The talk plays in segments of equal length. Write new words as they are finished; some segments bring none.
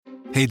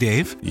Hey,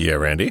 Dave. Yeah,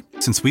 Randy?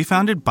 Since we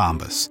founded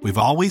Bombas, we've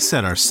always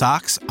said our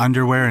socks,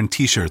 underwear, and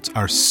T-shirts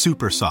are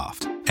super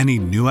soft. Any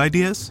new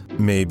ideas?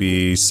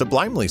 Maybe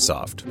sublimely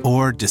soft.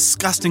 Or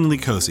disgustingly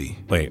cozy.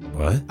 Wait,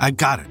 what? I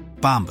got it.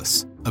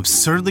 Bombas.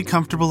 Absurdly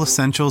comfortable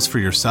essentials for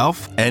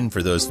yourself and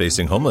for those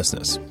facing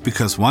homelessness.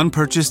 Because one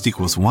purchased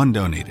equals one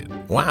donated.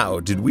 Wow,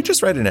 did we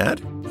just write an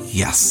ad?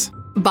 Yes.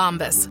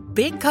 Bombas.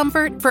 Big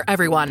comfort for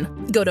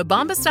everyone. Go to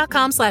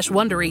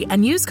bombas.com/Wondery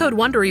and use code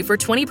WONDERY for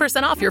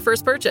 20% off your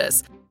first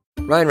purchase.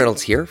 Ryan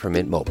Reynolds here from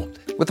Mint Mobile.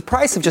 With the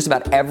price of just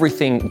about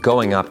everything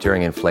going up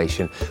during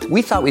inflation,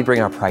 we thought we'd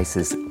bring our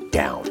prices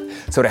down.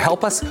 So to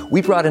help us,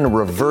 we brought in a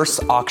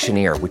reverse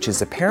auctioneer, which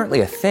is apparently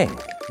a thing.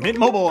 Mint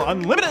Mobile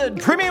Unlimited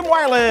Premium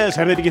Wireless.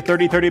 How to get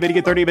 30, 30, bit to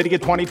get 30, bit to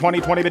get 20,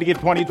 20, 20, bit to get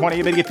 20,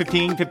 20, bit to get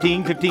 15,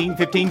 15, 15,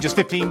 15, just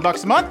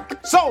 $15 a month?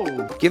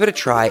 Sold! Give it a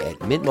try at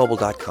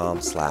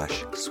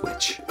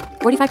mintmobile.com/switch.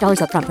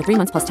 $45 up front for 3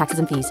 months plus taxes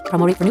and fees.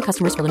 Promo rate for new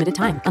customers for limited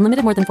time.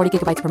 Unlimited more than 40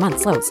 gigabytes per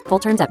month. Slows full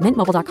terms at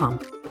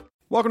mintmobile.com.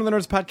 Welcome to the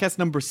Nerds Podcast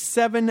number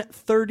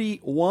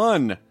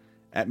 731.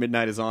 At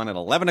Midnight is on at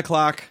 11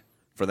 o'clock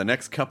for the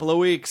next couple of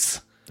weeks.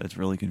 That's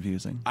really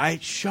confusing.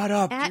 Shut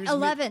up. At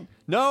 11.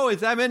 No,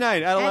 it's at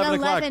midnight. At 11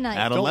 o'clock. 11 night.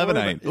 At 11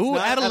 night. Ooh,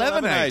 at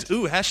 11 night.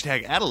 Ooh,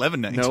 hashtag at 11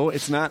 night. No,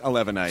 it's not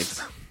 11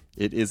 nights.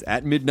 It is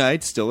at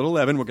midnight, still at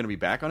 11. We're going to be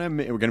back at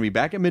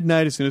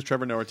midnight as soon as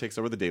Trevor Noah takes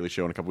over the Daily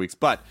Show in a couple weeks.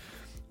 But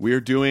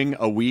we're doing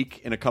a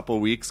week in a couple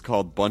of weeks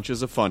called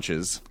Bunches of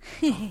Funches.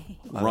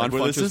 Ron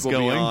Funches will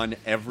be on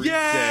every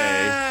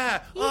day.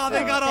 Oh,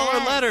 they got all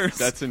our letters.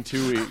 That's in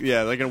 2 weeks.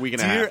 Yeah, like in a week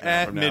and a Dear half.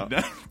 at from now.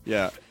 midnight.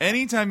 Yeah.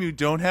 Anytime you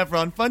don't have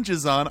Ron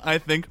Funches on, I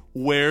think,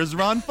 where's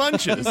Ron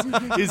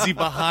Funches? Is he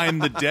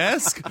behind the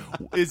desk?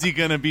 Is he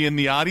going to be in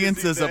the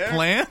audience as there? a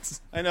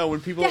plant? I know, when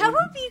people... That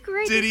would be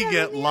great. Did he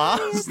get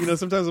lost? You know,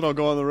 sometimes when I'll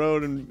go on the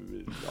road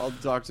and I'll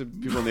talk to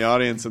people in the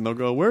audience and they'll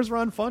go, "Where's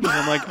Ron Funches?"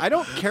 I'm like, I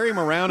don't carry him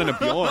around in a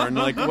Bjorn.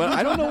 Like, well,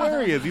 I don't know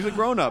where he is. He's a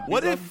grown-up.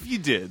 What if you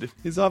did?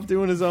 He's off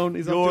doing his own.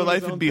 Your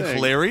life would be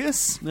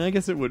hilarious. I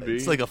guess it would be.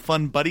 It's like a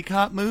fun buddy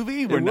cop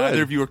movie where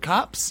neither of you are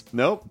cops.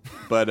 Nope.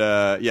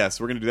 But yes,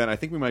 we're gonna do that. I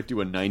think we might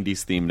do a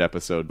 '90s themed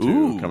episode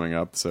too coming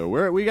up. So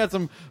we got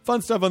some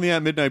fun stuff on the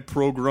At Midnight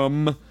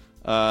program.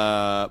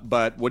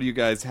 But what do you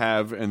guys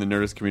have in the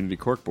Nerdist Community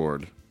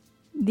Corkboard?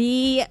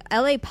 The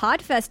LA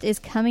Podfest is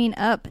coming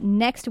up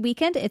next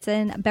weekend. It's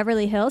in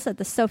Beverly Hills at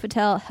the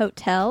Sofitel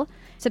Hotel,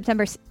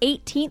 September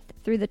 18th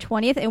through the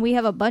 20th, and we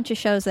have a bunch of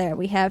shows there.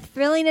 We have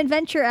Thrilling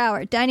Adventure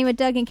Hour, Dining with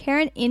Doug and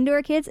Karen,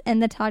 Indoor Kids,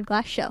 and the Todd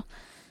Glass Show.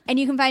 And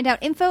you can find out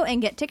info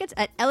and get tickets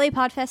at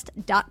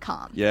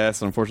lapodfest.com.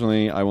 Yes,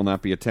 unfortunately, I will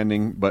not be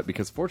attending, but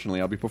because fortunately,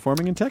 I'll be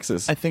performing in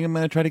Texas. I think I'm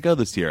going to try to go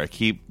this year. I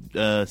keep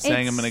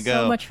saying I'm going to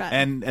go. So much fun.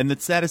 And the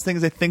saddest thing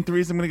is I think the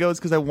reason I'm going to go is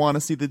because I want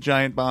to see the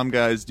Giant Bomb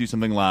guys do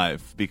something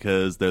live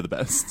because they're the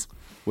best.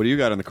 What do you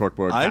got on the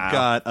corkboard? I've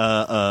got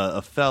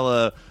a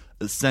fella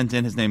sent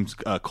in. His name's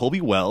Colby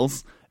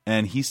Wells.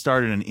 And he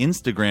started an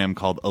Instagram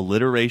called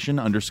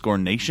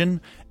alliteration_nation,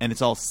 and it's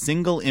all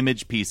single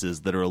image pieces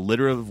that are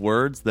alliterative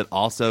words that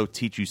also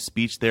teach you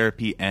speech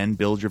therapy and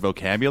build your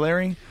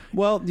vocabulary.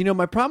 Well, you know,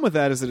 my problem with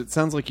that is that it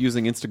sounds like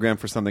using Instagram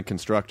for something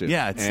constructive.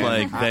 Yeah, it's and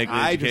like vaguely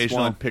I just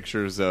educational. want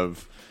pictures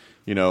of,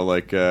 you know,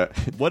 like...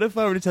 What if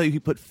I were to tell you he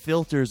put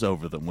filters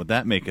over them? Would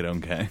that make it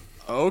okay?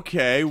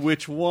 Okay,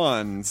 which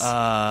ones?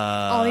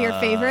 All your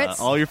favorites?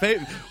 All your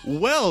favorites.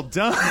 Well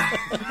done.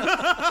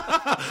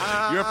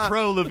 You're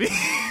pro Levine.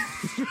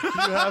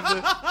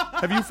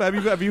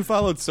 Have you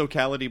followed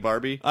Socality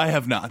Barbie? I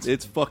have not.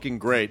 It's fucking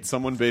great.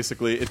 Someone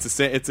basically it's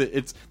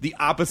the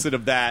opposite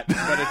of that,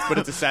 but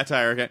it's a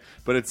satire. Okay?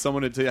 But it's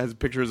someone that has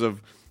pictures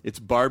of it's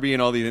Barbie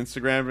and all these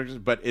Instagram pictures,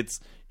 but it's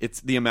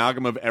the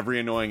amalgam of every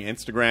annoying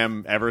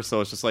Instagram ever.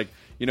 So it's just like,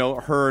 you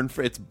know,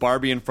 it's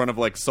Barbie in front of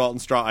like Salt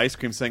and Straw ice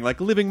cream saying like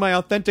living my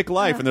authentic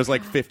life, and there's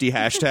like 50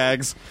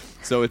 hashtags.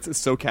 So it's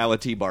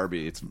Socality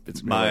Barbie.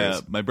 It's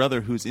my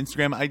brother, whose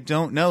Instagram I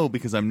don't know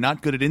because I'm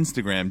not good at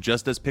Instagram,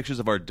 just does pictures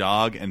of our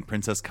dog and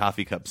princess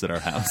coffee cups at our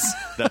house.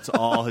 That's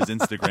all his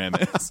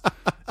Instagram is.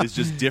 It's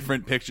just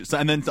different pictures.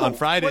 And then on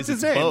Fridays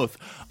it's both.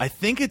 I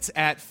think it's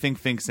at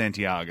Fink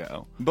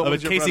Santiago. But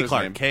what's your Casey brother's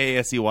Clark, name?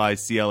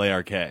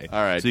 Kaseyclark.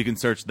 All right. So you can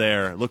search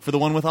there. Look for the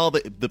one with all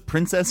the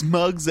princess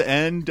mugs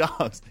and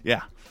dogs.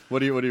 Yeah.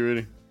 What are you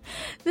reading?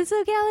 The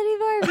Socality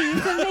Barbie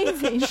is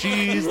amazing.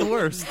 She's the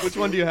worst. Which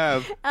one do you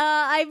have?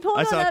 I pulled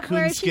I one saw up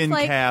where she's coonskin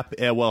like... cap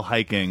while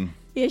hiking.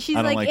 Yeah, she's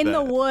I don't like in that.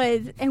 the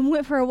woods and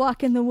went for a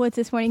walk in the woods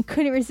this morning.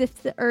 Couldn't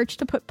resist the urge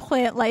to put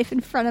plant life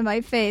in front of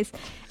my face.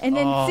 And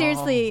then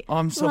seriously...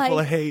 I'm so full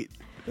of hate.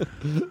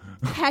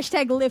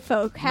 Hashtag live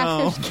folk.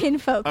 Hashtag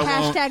kinfolk.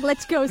 Hashtag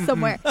let's go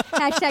somewhere.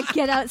 Hashtag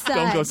get outside.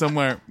 Don't go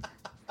somewhere.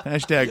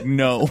 Hashtag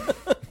no.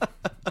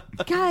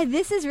 God,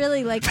 this is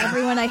really like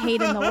everyone I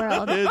hate in the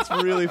world. It's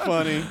really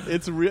funny.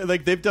 It's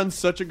like they've done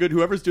such a good.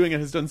 Whoever's doing it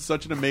has done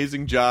such an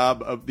amazing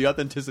job. Of the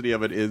authenticity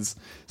of it is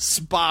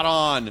spot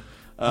on.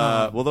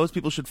 Well, those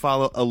people should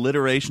follow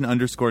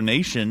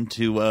alliteration_nation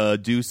to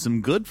do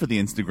some good for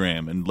the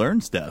Instagram and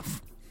learn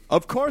stuff.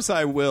 Of course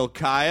I will,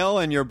 Kyle,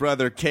 and your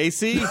brother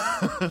Casey.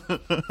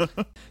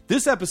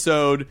 This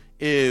episode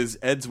is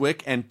Ed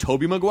Zwick and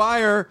Tobey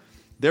Maguire.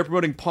 They're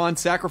promoting Pawn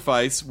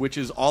Sacrifice, which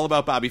is all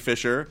about Bobby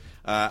Fischer.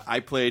 I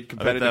played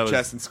competitive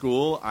chess in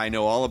school. I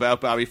know all about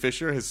Bobby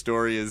Fischer. His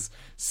story is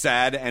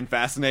sad and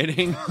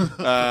fascinating.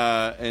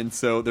 And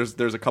so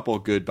there's a couple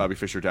of good Bobby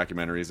Fischer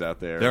documentaries out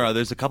there.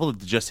 There's a couple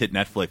that just hit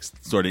Netflix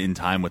sort of in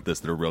time with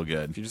this that are real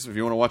good. If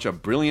you want to watch a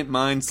brilliant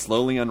mind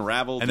slowly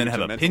unravel and then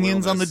have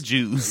opinions on the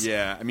Jews.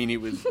 Yeah, I mean it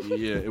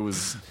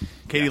was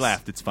Katie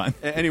laughed. It's fine.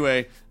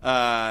 Anyway,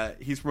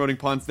 he's promoting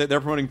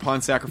They're promoting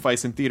Pawn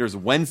Sacrifice in theaters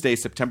Wednesday,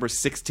 September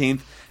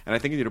 16th, and I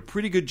think he did a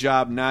pretty good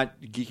job not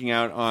geeking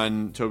out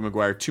on Tobey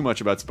Maguire too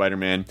much about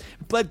Spider-Man.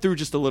 Bled through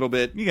just a little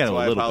bit.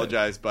 I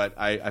apologize, but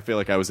I feel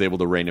like I was able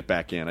to rein it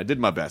back in. I did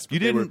my best. You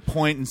didn't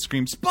point and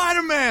scream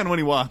Spider-Man when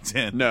he walked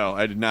in. No,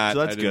 I did not. So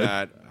that's good.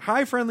 Not.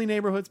 Hi, friendly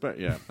neighborhoods, but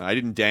yeah, I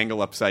didn't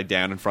dangle upside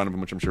down in front of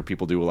him, which I'm sure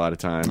people do a lot of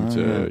time for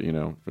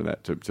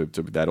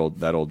that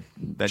old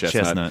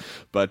chestnut.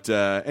 But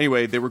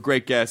anyway, they were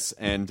great guests,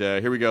 and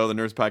here we go, the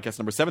Nerds Podcast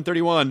number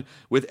 731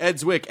 with Ed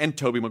Zwick and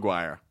Tobey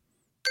Maguire.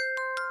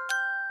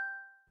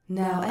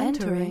 Now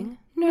entering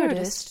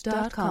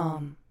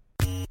Nerdist.com.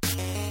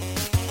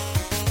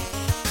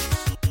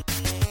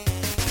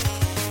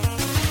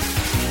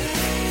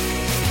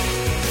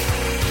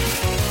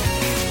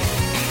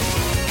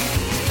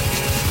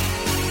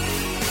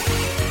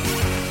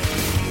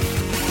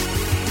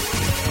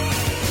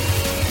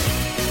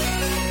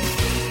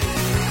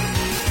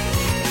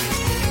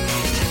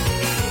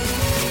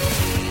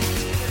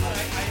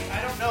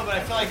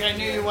 Like I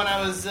knew you when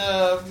I was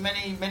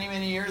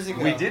many years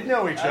ago. We did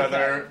know each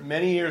other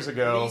many years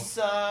ago.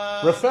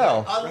 Lisa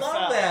Rafael. I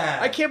love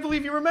that. I can't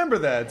believe you remember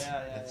that.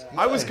 Yeah.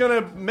 I was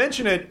gonna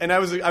mention it, and I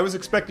was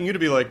expecting you to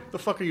be like, "The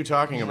fuck are you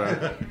talking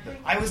about?" It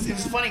was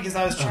funny because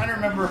I was trying to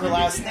remember her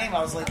last name.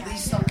 I was like,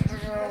 Lisa.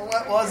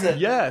 What was it?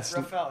 Yes,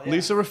 Rafael, yeah.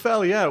 Lisa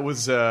Rafael. Yeah, it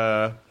was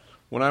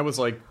when I was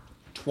like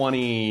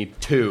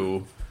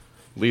 22.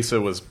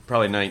 Lisa was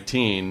probably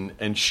 19,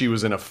 and she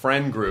was in a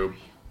friend group.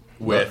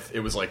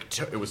 It was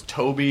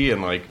Toby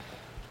and like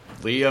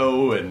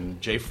Leo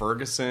and Jay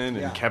Ferguson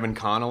and Kevin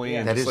Connolly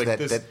and that is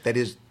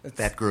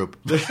that group.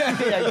 Yeah,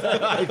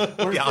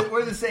 exactly.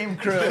 We're the same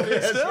crew.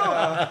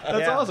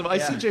 That's awesome. I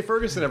see Jay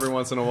Ferguson every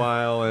once in a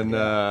while, and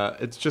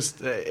it's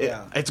just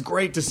it's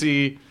great to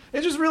see.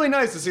 It's just really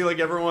nice to see like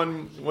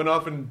everyone went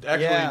off and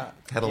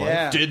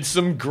actually did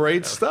some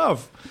great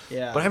stuff.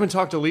 Yeah. But I haven't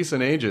talked to Lisa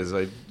in ages.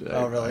 I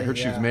heard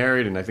she's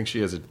married, and I think she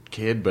has a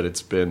kid, but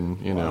it's been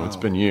it's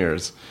been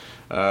years.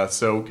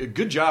 So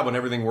good job on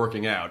everything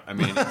working out. I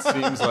mean, it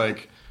seems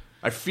like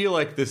I feel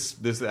like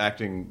this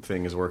acting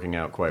thing is working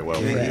out quite well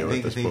for you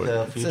at this point.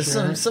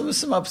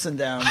 Some ups and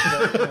downs.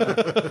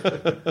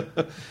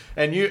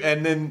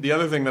 And then the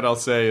other thing that I'll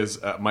say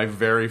is my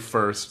very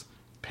first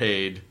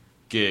paid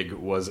gig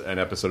was an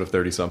episode of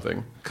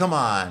 30-something. Come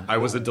on. I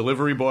was a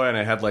delivery boy and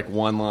I had like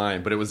one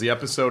line, but it was the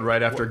episode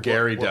right after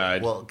Gary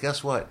died. Well,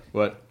 guess what?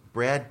 What?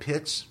 Brad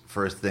Pitt's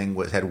first thing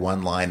had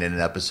one line in an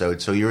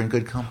episode, so you're in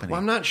good company. Well,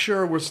 I'm not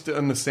sure we're still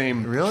on the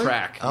same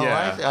track. Oh,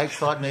 yeah. I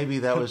thought maybe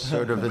that was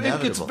sort of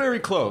inevitable. It's very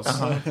close.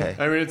 Okay.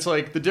 I mean, it's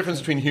like the difference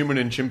between human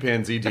and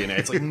chimpanzee DNA.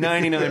 It's like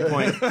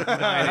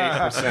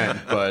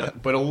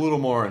 99.98%, but a little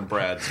more in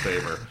Brad's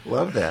favor.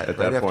 Love that. At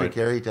right that after point.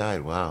 Gary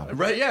died. Wow.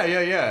 Right?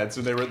 Yeah.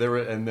 So they were,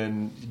 and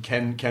then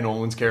Ken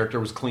Olin's character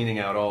was cleaning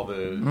out all the.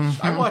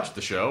 Mm-hmm. I watched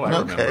the show. I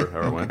remember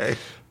how it went.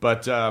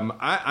 But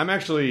I'm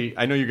actually.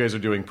 I know you guys are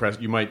doing press.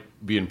 You might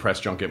be in press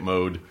junket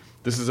mode.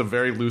 This is a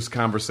very loose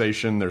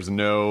conversation. There's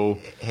no.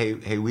 Hey.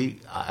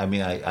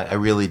 I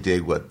really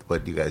dig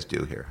what you guys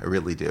do here. I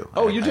really do.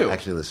 Oh, you do? I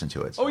actually listen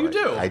to it. So oh, you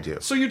do? I do.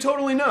 So you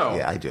totally know?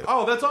 Yeah, I do.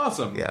 Oh, that's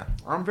awesome. Yeah.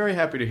 I'm very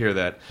happy to hear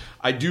that.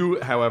 I do,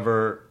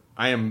 however,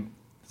 I am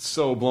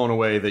so blown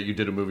away that you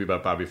did a movie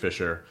about Bobby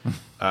Fischer.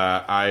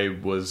 I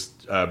was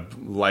a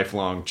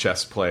lifelong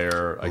chess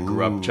player. I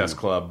grew up chess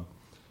club.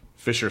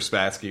 Fischer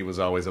Spassky was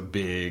always a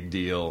big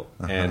deal,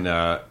 and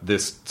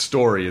this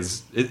story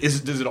is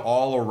it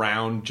all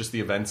around just the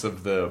events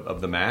of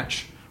the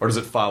match, or does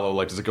it follow?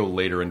 Like, does it go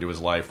later into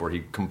his life where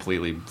he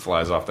completely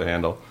flies off the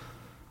handle?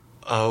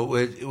 Oh,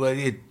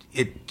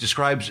 it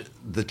describes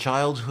the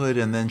childhood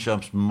and then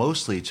jumps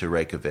mostly to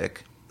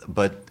Reykjavik,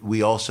 but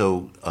we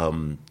also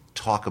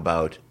talk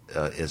about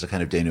as a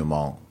kind of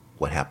denouement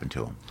what happened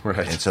to him.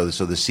 Right, and so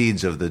the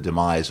seeds of the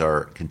demise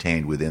are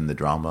contained within the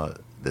drama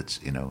that's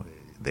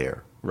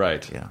there.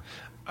 Right. Yeah.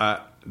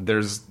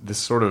 There's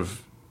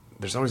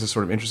always this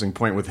sort of interesting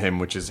point with him,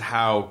 which is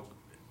how,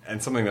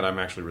 and something that I'm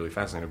actually really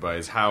fascinated by,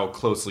 is how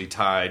closely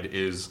tied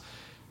is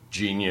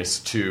genius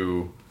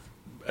to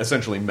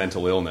essentially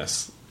mental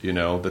illness.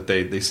 That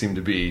they seem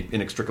to be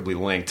inextricably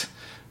linked,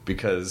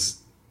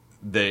 because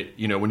they,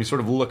 when you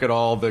sort of look at a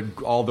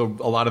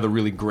lot of the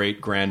really great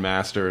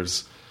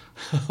grandmasters,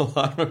 a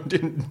lot of them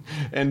didn't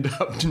end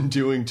up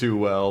doing too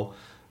well.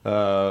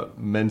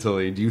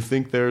 Mentally. Do you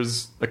think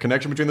there's a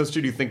connection between those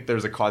two? Do you think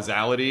there's a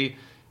causality?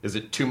 Is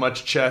it too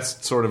much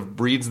chess sort of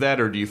breeds that,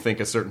 or do you think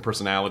a certain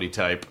personality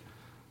type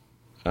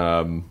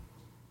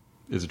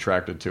is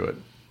attracted to it.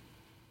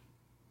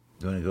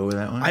 You want to go with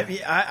that one?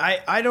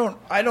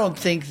 I don't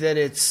think that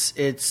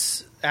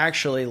it's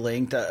actually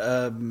linked.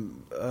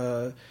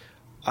 I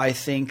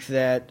think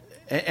that,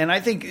 and I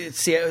think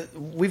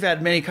we've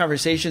had many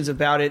conversations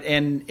about it,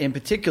 and in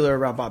particular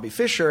about Bobby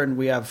Fischer, and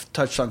we have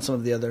touched on some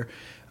of the other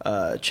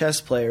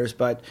chess players,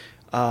 but.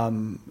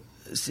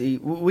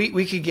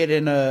 We could get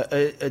in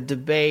a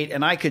debate,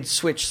 and I could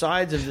switch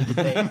sides of the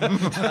debate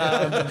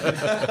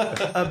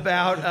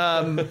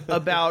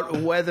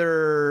about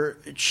whether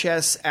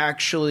chess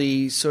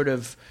actually sort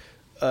of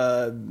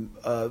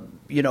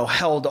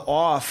held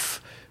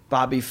off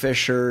Bobby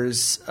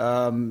Fischer's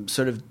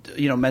sort of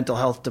mental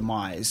health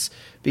demise,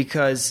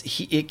 because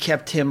it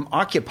kept him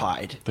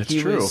occupied.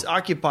 He was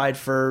occupied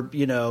for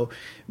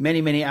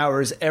many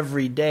hours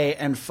every day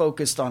and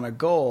focused on a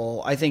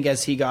goal. I think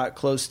as he got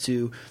close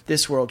to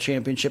this World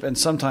Championship, and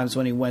sometimes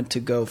when he went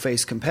to go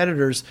face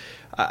competitors,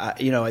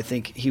 I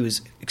think he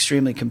was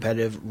extremely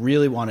competitive,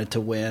 really wanted to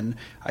win.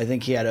 I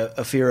think he had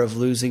a fear of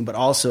losing, but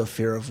also a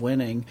fear of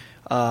winning.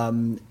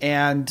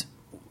 And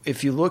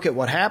if you look at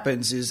what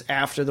happens is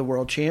after the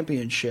World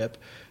Championship,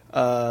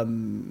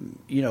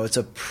 it's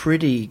a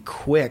pretty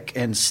quick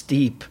and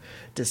steep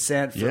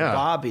descent for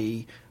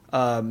Bobby.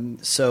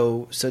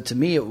 So to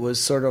me, it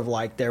was sort of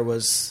like there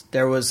was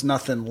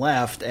nothing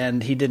left,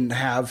 and he didn't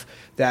have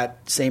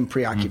that same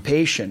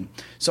preoccupation.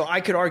 So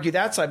I could argue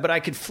that side, but I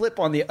could flip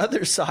on the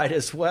other side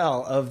as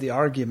well of the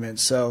argument.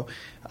 So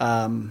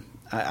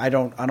I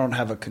don't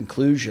have a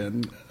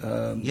conclusion.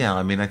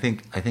 I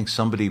think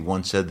somebody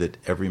once said that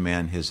every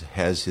man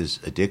has his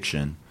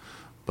addiction,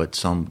 but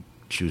some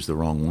choose the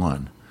wrong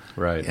one.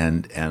 Right.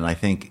 And I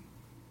think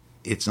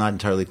it's not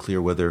entirely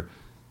clear whether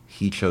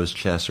he chose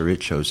chess or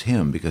it chose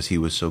him, because he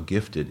was so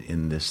gifted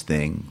in this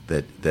thing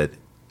that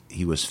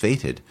he was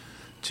fated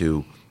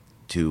to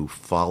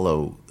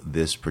follow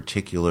this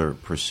particular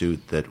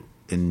pursuit that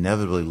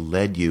inevitably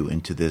led you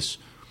into this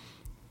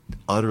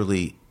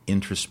utterly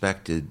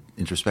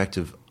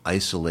introspective,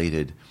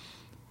 isolated,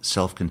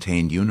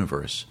 self-contained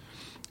universe.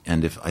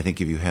 And if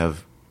you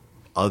have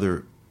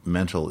other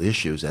mental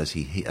issues, as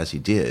he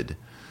did,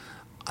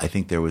 I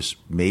think there was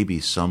maybe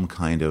some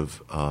kind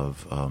of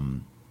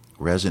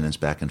resonance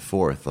back and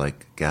forth,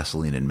 like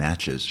gasoline and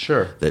matches.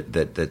 Sure.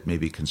 That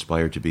maybe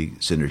conspired to be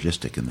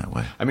synergistic in that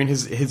way. I mean,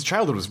 his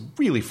childhood was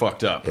really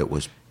fucked up. It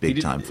was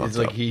big time fucked up. It's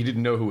like he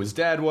didn't know who his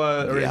dad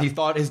was, or he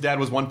thought his dad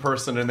was one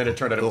person, and then it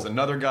turned out it was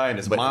another guy, and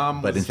his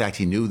mom was... But in fact,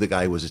 he knew the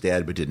guy was his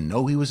dad, but didn't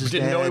know he was his dad.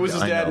 Didn't know he was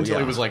his dad until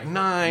he was like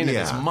 9, and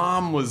his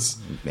mom was...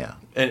 Yeah.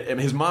 And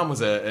his mom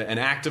was an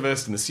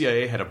activist, and the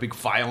CIA had a big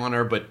file on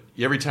her, but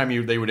every time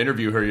they would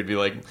interview her, you'd be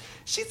like,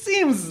 she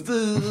seems a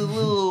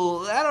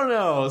little... I don't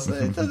know. So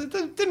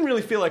it didn't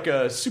really feel like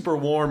a super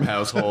warm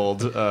household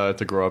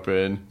to grow up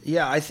in.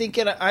 Yeah, I think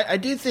I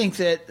do think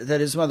that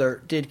his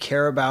mother did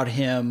care about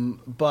him,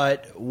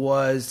 but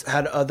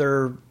had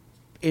other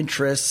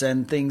interests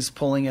and things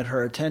pulling at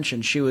her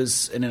attention. She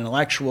was an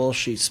intellectual.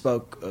 She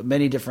spoke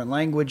many different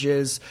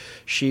languages.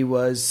 She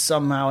was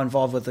somehow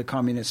involved with the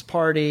Communist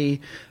Party,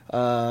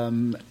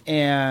 would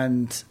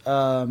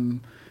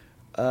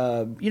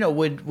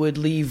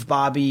leave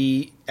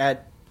Bobby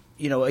at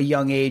a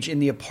young age in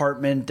the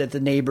apartment that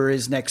the neighbor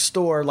is next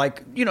door.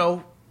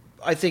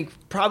 I think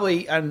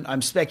probably,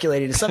 I'm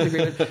speculating to some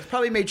degree, but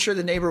probably made sure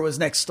the neighbor was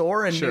next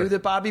door and knew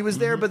that Bobby was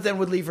there, but then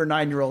would leave her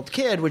 9-year-old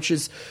kid, which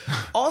is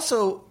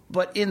also,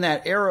 but in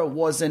that era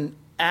wasn't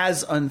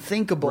as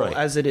unthinkable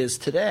as it is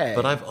today.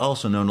 But I've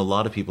also known a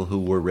lot of people who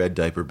were red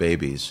diaper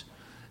babies,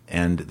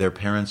 and their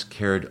parents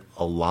cared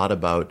a lot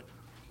about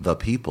the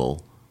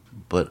people,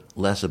 but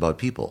less about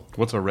people.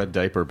 What's a red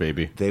diaper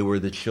baby? They were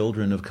the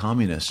children of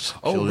communists.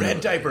 Red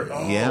diaper.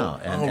 Oh,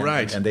 yeah.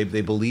 Right. And they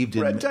believed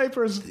in... Red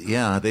diapers.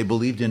 Yeah, they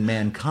believed in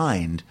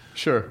mankind.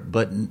 Sure.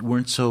 But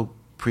weren't so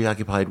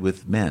preoccupied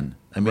with men.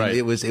 I mean,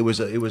 it was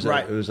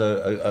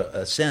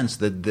a sense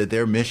that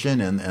their mission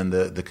and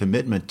the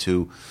commitment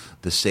to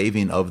the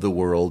saving of the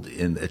world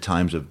at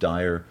times of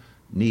dire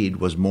need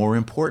was more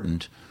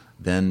important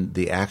than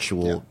the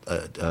actual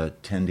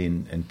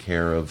tending and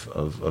care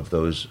of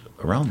those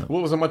around them. Well,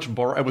 it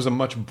was a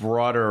much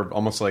broader,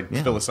 almost like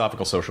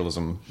philosophical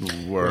socialism,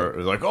 where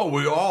like,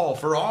 we all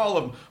for all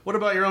of. What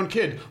about your own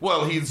kid?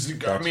 Well,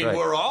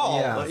 we're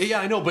all. Yeah,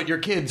 I know, but your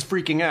kid's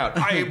freaking out.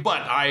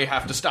 But I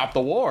have to stop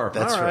the war.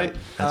 That's all right.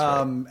 That's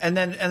right. And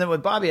then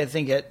with Bobby, I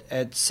think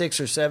at 6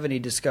 or 7 he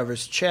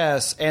discovers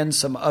chess and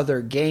some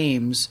other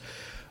games,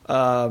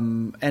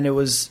 and it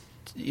was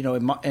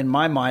in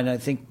my mind, I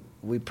think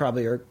we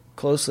probably are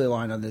closely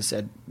aligned on this,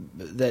 Ed,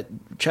 that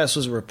chess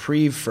was a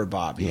reprieve for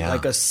Bobby,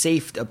 like a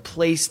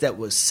place that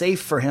was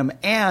safe for him,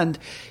 and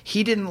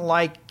he didn't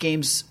like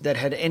games that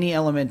had any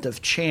element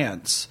of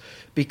chance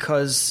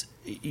because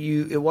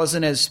it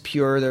wasn't as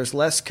pure. There's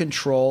less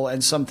control,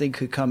 and something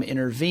could come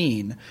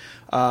intervene.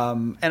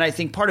 And I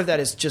think part of that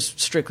is just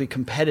strictly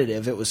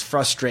competitive. It was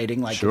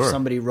frustrating, like if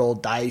somebody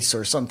rolled dice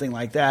or something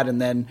like that,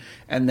 and then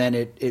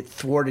it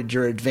thwarted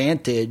your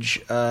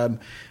advantage.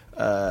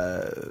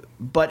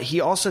 But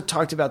he also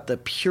talked about the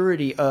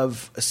purity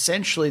of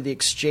essentially the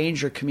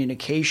exchange or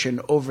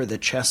communication over the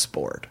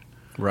chessboard.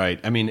 Right.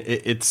 I mean,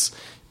 it's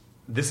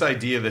this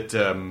idea that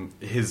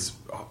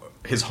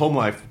his home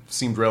life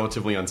seemed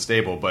relatively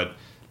unstable, but,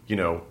 you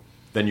know,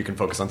 then you can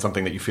focus on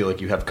something that you feel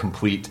like you have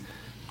complete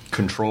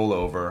control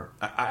over.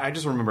 I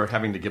just remember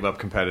having to give up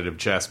competitive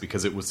chess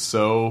because it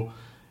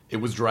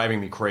was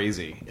driving me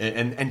crazy.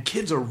 And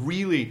kids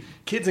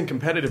in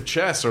competitive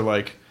chess are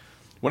like,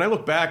 when I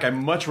look back, I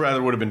much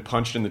rather would have been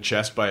punched in the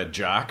chest by a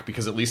jock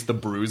because at least the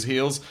bruise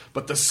heals.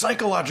 But the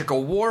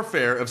psychological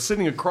warfare of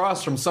sitting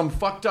across from some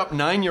fucked up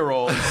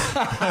 9-year-old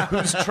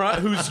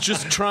who's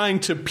just trying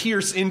to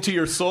pierce into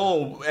your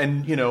soul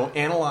and, you know,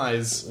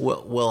 analyze.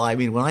 Well, I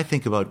mean, when I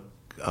think about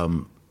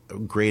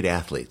great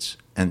athletes,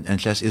 and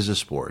chess is a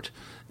sport,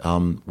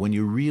 when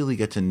you really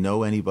get to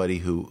know anybody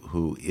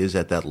who is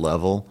at that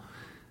level,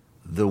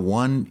 the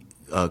one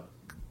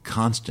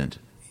constant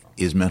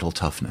is mental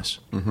toughness.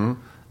 Mm-hmm.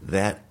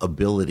 That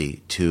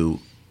ability to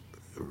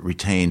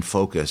retain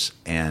focus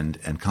and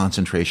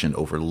concentration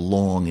over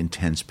long,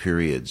 intense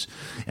periods.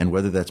 And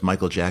whether that's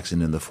Michael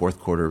Jackson in the fourth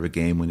quarter of a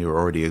game when you're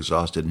already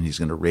exhausted and he's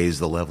going to raise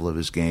the level of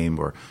his game,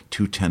 or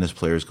two tennis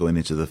players going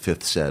into the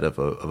fifth set of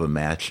a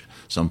match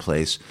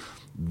someplace,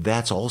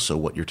 that's also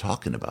what you're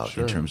talking about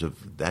in terms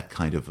of that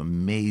kind of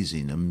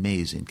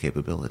amazing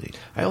capability.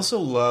 I also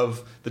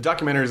love the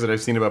documentaries that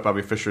I've seen about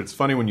Bobby Fischer. It's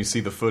funny when you see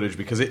the footage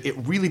because it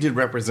really did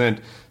represent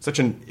such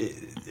an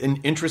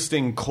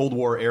interesting Cold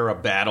War era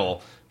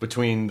battle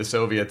between the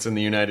Soviets and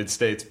the United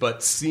States.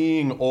 But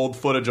seeing old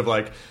footage of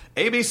like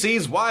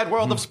ABC's Wide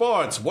World of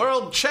Sports,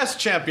 World Chess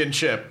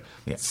Championship,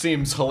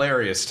 seems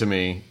hilarious to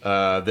me.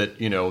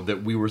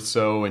 That we were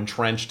so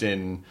entrenched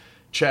in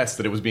chess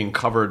that it was being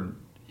covered,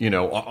 you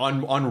know,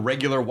 on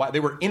regular. They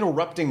were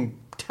interrupting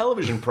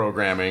television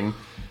programming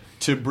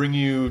to bring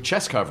you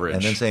chess coverage,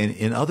 and then saying,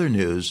 in other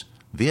news,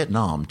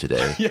 Vietnam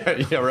today.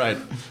 yeah, right.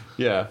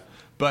 Yeah,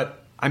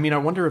 but I mean, I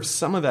wonder if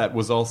some of that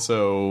was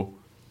also,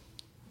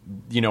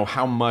 you know,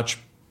 how much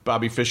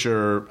Bobby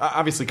Fischer,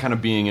 obviously, kind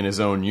of being in his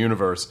own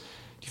universe. Do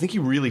you think he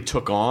really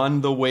took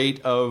on the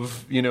weight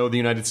of, you know, the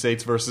United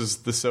States versus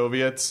the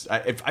Soviets?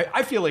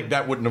 I feel like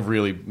that wouldn't have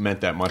really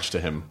meant that much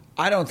to him.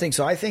 I don't think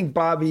so. I think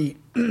Bobby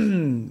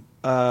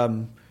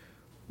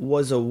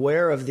was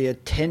aware of the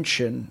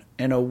attention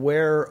and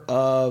aware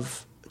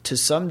of, to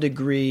some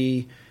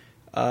degree,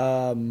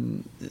 I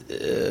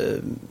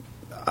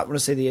want to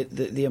say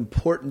the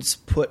importance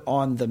put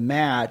on the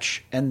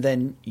match, and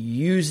then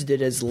used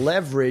it as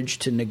leverage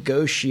to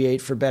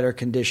negotiate for better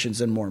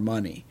conditions and more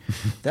money.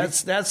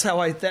 That's how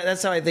I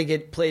think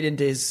it played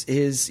into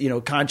his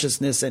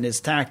consciousness and his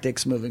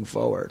tactics moving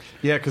forward.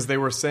 Yeah, because they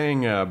were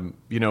saying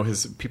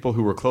his people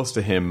who were close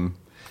to him,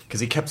 because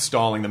he kept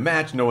stalling the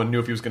match. No one knew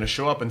if he was going to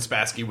show up, and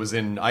Spassky was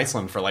in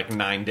Iceland for like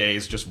 9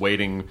 days just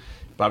waiting.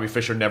 Bobby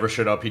Fischer never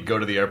showed up. He'd go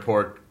to the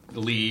airport,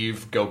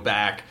 leave, go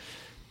back.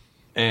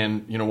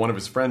 And, you know, one of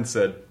his friends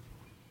said,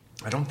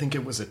 I don't think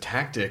it was a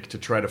tactic to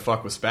try to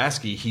fuck with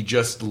Spassky. He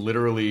just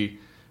literally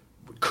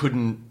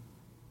couldn't.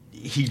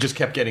 He just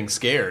kept getting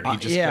scared. He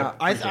just kept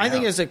I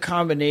think it's a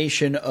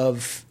combination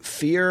of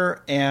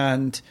fear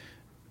and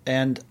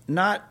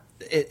not.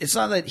 It's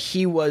not that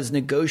he was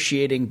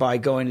negotiating by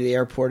going to the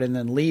airport and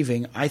then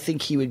leaving. I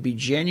think he would be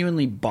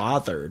genuinely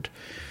bothered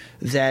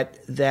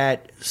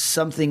that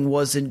something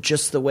wasn't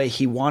just the way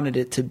he wanted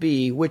it to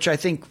be, which I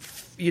think,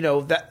 you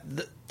know,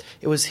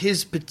 it was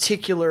his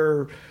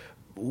particular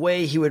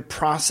way he would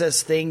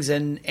process things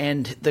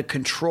and the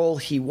control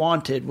he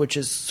wanted, which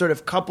is sort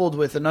of coupled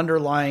with an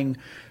underlying,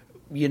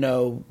 you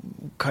know,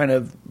 kind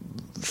of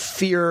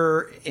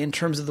fear in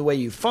terms of the way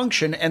you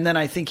function. And then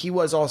I think he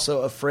was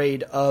also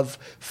afraid of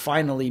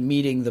finally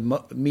meeting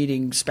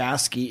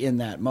Spassky in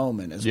that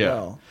moment as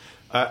well.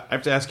 I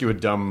have to ask you a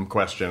dumb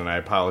question, and I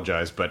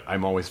apologize, but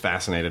I'm always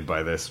fascinated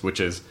by this, which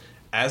is,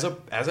 as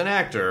an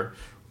actor,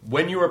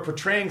 when you are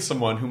portraying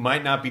someone who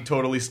might not be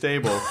totally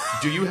stable,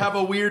 do you have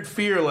a weird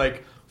fear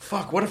like,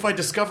 fuck, what if I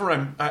discover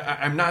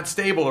I'm not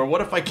stable, or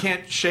what if I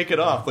can't shake it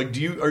off? Like,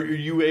 are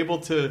you able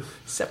to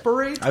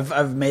separate?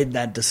 I've made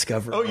that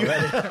discovery. Oh, you?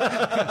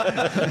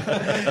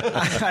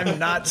 I'm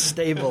not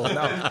stable.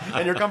 No,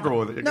 and you're comfortable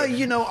with it. No,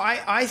 you know,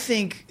 I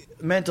think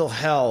mental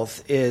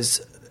health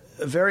is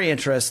a very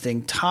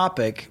interesting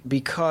topic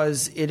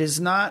because there's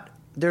not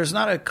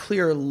a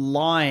clear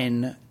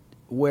line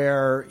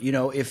where, you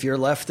know, if you're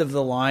left of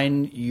the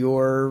line,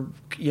 you're,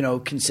 you know,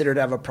 considered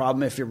to have a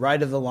problem. If you're right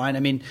of the line, I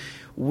mean,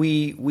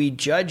 we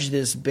judge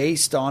this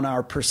based on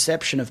our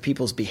perception of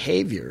people's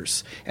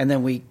behaviors, and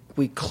then we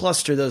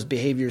cluster those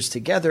behaviors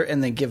together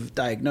and then give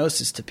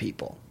diagnosis to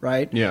people,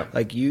 right? Yeah.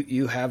 Like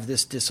you have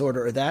this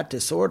disorder or that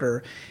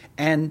disorder.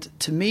 And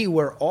to me,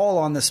 we're all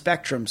on the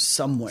spectrum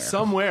somewhere.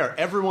 Somewhere.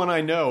 Everyone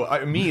I know,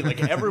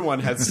 everyone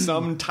has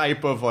some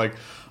type of like,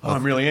 oh,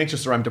 I'm really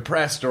anxious, or I'm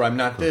depressed, or I'm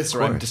not this,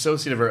 or I'm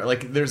dissociative, or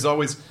like there's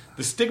always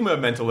the stigma of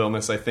mental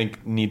illness. I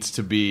think needs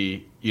to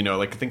be, you know,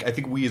 like I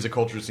think we as a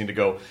culture just need to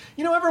go,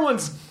 you know,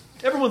 everyone's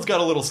got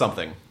a little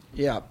something.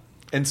 Yeah.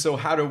 And so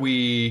how do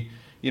we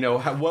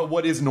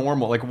what is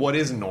normal? Like, what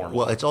is normal?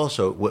 Well, it's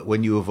also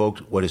when you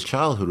evoked what his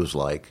childhood was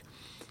like.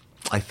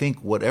 I think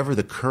whatever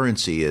the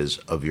currency is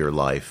of your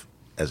life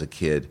as a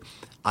kid,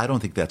 I don't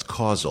think that's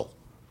causal.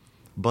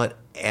 But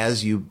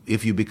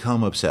if you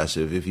become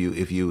obsessive, if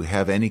you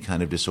have any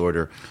kind of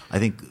disorder, I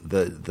think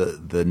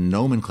the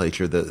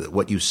nomenclature,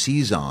 what you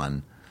seize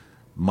on,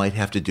 might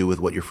have to do with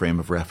what your frame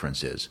of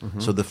reference is. Mm-hmm.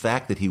 So the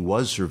fact that he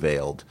was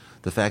surveilled,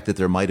 the fact that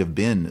there might have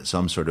been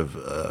some sort of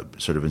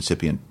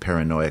incipient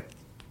paranoid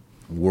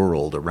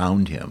world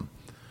around him,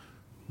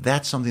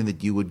 that's something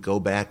that you would go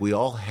back. We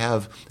all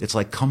have. It's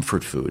like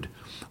comfort food.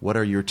 What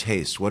are your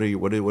tastes? What are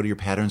your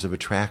patterns of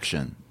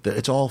attraction?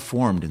 It's all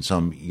formed in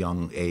some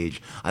young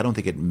age. I don't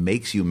think it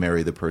makes you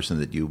marry the person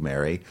that you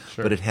marry,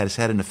 but it has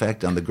had an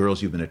effect on the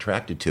girls you've been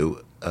attracted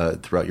to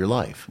throughout your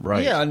life.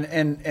 Right. Yeah,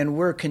 and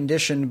we're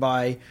conditioned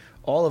by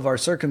all of our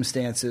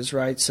circumstances,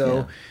 right?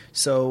 So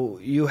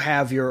you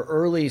have your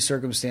early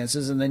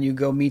circumstances, and then you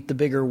go meet the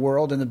bigger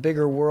world, and the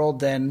bigger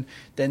world then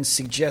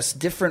suggests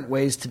different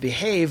ways to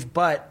behave,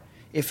 but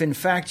if in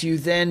fact you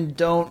then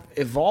don't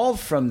evolve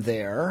from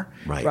there,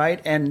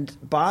 right? And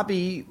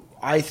Bobby,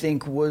 I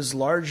think, was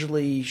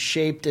largely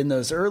shaped in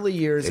those early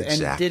years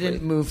and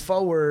didn't move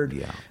forward.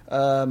 Yeah.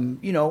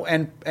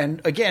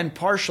 And again,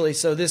 partially.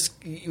 So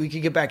we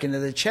could get back into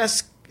the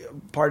chess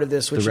part of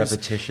this, which the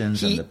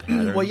repetitions and the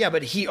patterns. Well, yeah,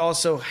 but he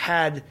also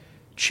had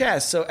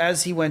chess. So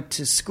as he went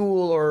to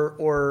school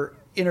or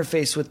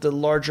interface with the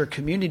larger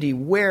community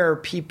where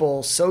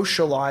people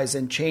socialize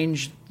and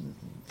change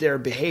their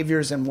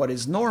behaviors and what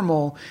is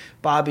normal,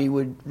 Bobby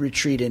would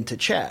retreat into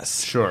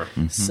chess. Sure.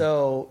 Mm-hmm.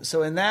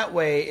 So in that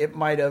way, it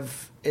might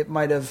have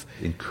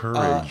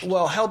encouraged.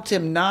 Helped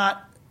him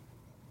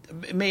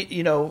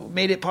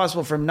made it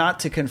possible for him not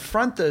to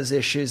confront those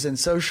issues and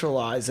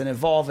socialize and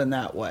evolve in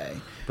that way.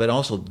 But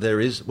also,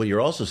 what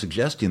you're also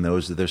suggesting, though,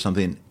 is that there's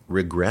something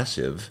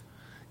regressive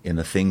in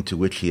the thing to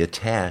which he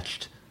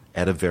attached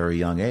at a very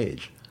young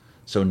age.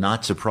 So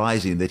not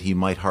surprising that he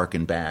might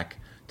hearken back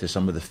to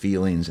some of the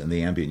feelings and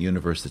the ambient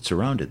universe that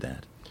surrounded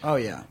that. Oh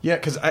yeah, yeah.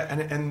 Because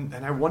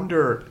I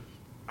wonder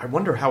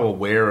how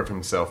aware of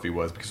himself he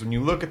was. Because when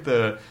you look at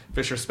the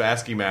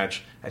Fischer-Spassky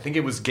match, I think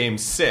it was Game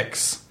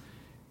 6.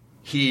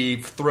 He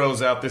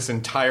throws out this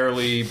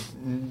entirely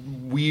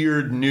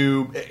weird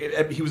new.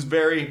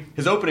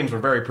 His openings were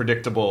very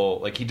predictable.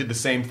 Like, he did the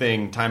same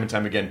thing time and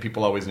time again.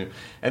 People always knew.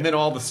 And then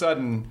all of a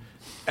sudden,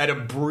 at a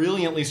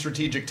brilliantly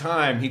strategic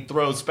time, he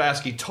throws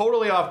Spassky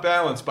totally off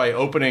balance by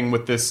opening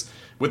with this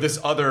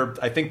other,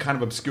 I think, kind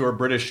of obscure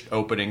British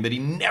opening that he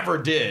never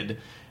did,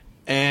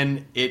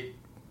 and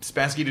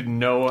Spassky didn't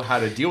know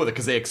how to deal with it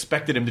because they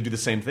expected him to do the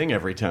same thing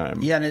every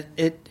time. Yeah,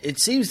 and it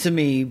seems to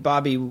me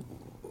Bobby,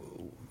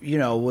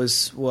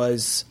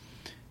 was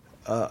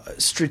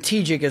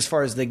strategic as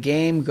far as the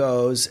game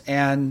goes,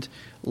 and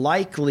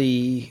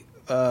likely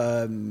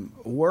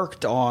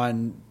worked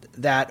on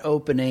that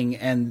opening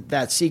and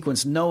that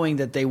sequence, knowing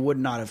that they would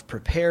not have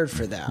prepared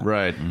for that.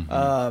 Right.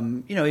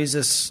 Mm-hmm. He's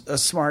a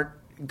smart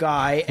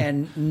guy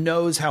and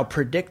knows how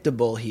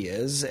predictable he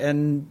is,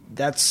 and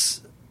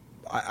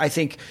I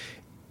think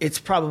it's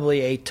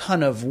probably a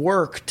ton of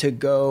work to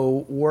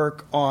go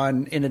work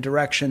on in a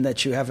direction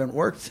that you haven't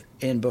worked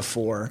in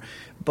before,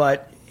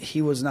 but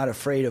he was not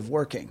afraid of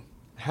working.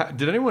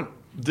 Did anyone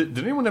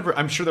ever?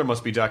 I'm sure there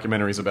must be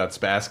documentaries about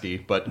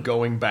Spassky, but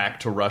going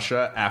back to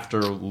Russia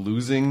after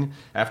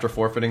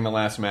forfeiting the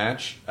last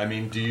match. I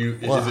mean,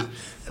 what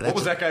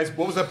was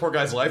that poor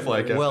guy's life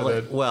like?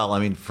 Well, I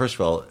mean, first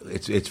of all,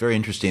 it's very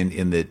interesting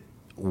in that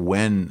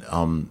when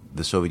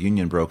the Soviet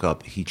Union broke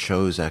up, he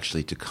chose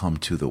actually to come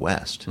to the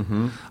West.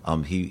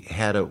 Mm-hmm. He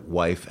had a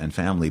wife and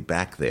family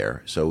back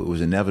there, so it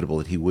was inevitable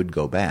that he would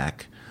go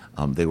back.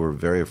 They were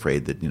very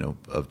afraid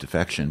of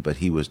defection, but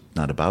he was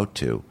not about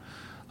to.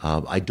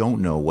 I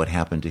don't know what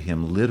happened to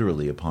him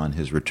literally upon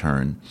his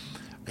return.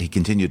 He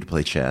continued to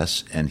play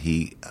chess, and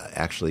he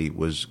actually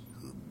was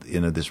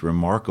in this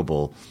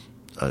remarkable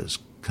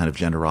kind of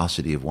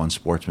generosity of one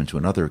sportsman to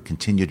another,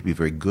 continued to be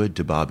very good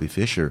to Bobby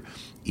Fischer,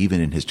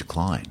 even in his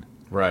decline.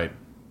 Right.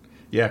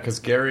 Yeah, because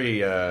Gary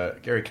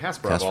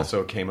Kasparov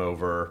also came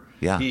over.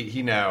 Yeah.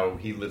 He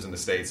lives in the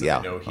States.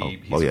 Yeah. And,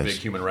 he's a big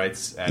human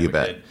rights advocate. You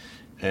bet.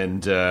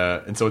 And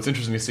so it's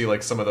interesting to see,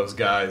 like, some of those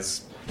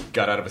guys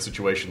got out of a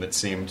situation that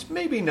seemed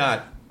maybe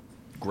not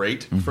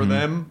great for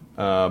them,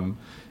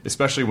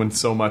 especially when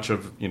so much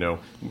of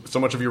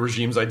your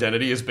regime's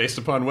identity is based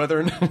upon whether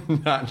or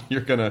not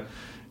you're gonna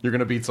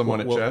beat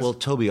someone at chess. Well,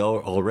 Toby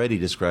already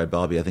described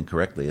Bobby, I think,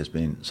 correctly as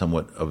being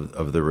somewhat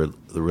of the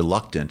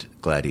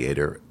reluctant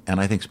gladiator,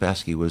 and I think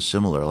Spassky was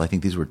similar. I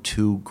think these were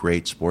two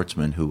great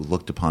sportsmen who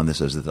looked upon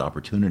this as an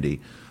opportunity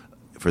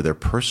for their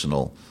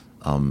personal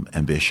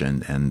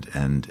ambition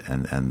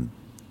and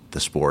the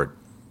sport,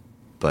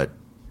 but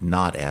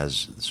not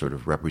as sort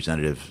of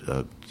representative,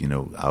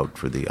 out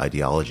for the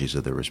ideologies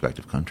of their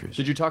respective countries.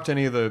 Did you talk to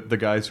any of the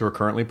guys who are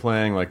currently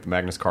playing, like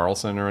Magnus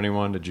Carlsen or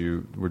anyone? Did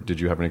you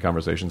have any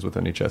conversations with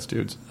any chess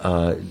dudes?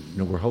 No,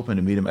 we're hoping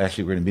to meet him.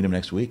 Actually, we're going to meet him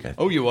next week, I think.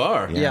 Oh, you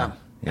are? Yeah.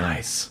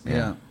 Nice.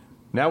 Yeah.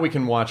 now we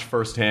can watch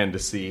firsthand to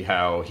see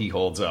how he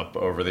holds up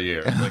over the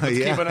years. Like, let's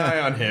keep an eye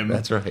on him.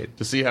 That's right.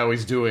 To see how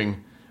he's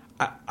doing.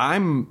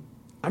 I'm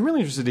really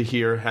interested to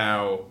hear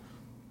how.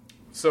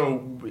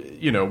 So,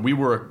 you know, we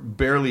were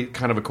barely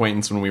kind of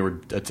acquaintance when we were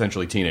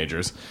essentially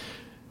teenagers,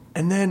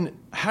 and then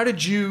how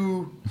did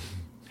you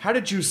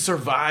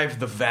survive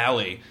the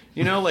valley?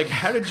 You know, like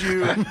how did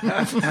you? I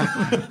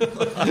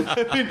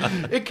mean,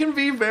 it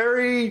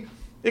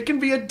can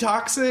be a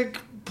toxic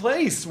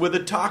place with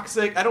a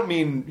toxic. I don't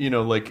mean, you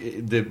know, like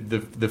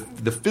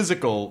the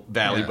physical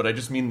valley, but I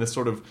just mean the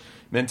sort of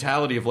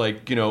mentality of,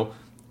 like, you know,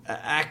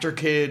 actor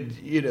kid.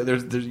 You know,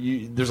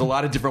 there's a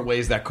lot of different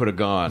ways that could have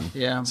gone.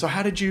 Yeah. So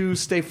how did you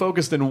stay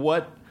focused, and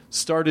what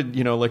started?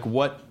 You know, like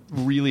what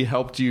really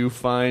helped you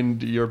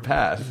find your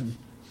path?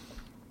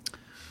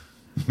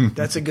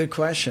 That's a good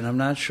question. I'm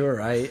not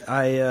sure.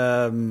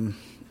 I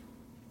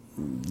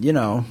you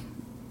know,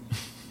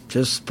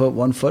 just put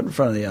one foot in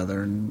front of the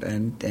other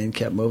and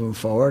kept moving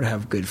forward,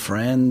 have good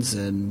friends.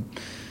 And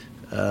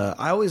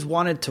I always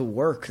wanted to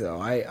work, though.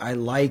 I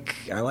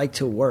like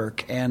to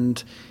work.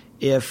 And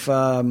if,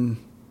 I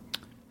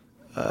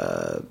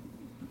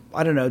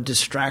don't know,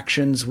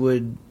 distractions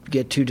would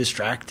get too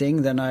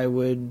distracting, then I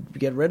would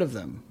get rid of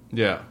them.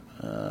 Yeah.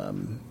 I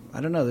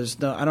don't know.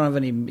 I don't have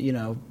any, you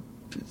know,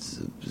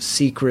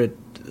 secret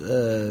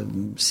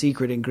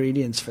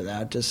ingredients for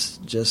that.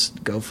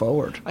 Just go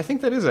forward. I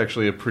think that is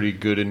actually a pretty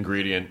good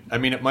ingredient. I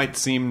mean, it might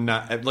seem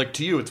not like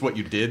to you it's what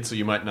you did, so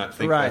you might not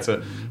think that's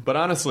it. But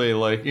honestly,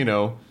 like, you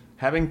know,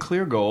 having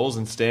clear goals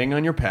and staying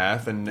on your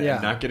path and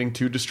not getting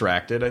too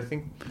distracted, I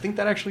think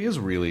that actually is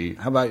really.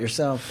 How about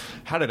yourself?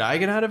 How did I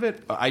get out of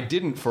it? I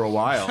didn't for a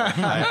while.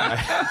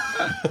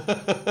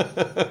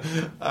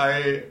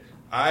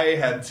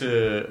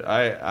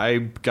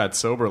 I got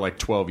sober like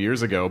 12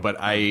 years ago, but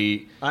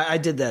I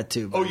did that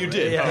too. Oh, you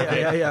did? Yeah,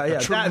 okay.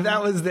 yeah.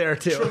 That was there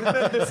too.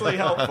 Tremendously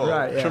helpful.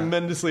 Right, yeah.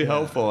 Tremendously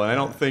helpful. And I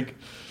don't think.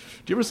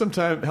 Do you ever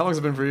sometime? How long has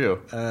it been for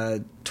you?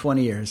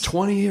 20 years.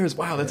 20 years.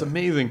 Wow, that's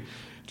amazing.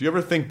 Do you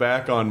ever think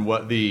back on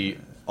what the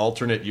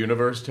alternate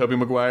universe Tobey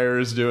Maguire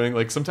is doing?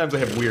 Like, sometimes I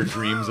have weird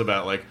dreams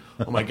about, like,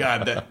 oh my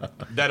god,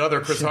 that other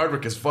Chris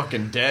Hardwick is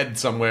fucking dead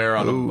somewhere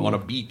on a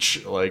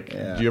beach. Like,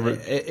 do you ever?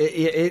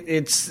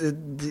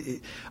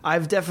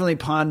 I've definitely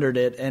pondered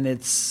it, and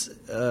it's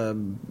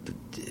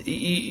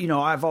you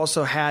know, I've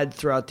also had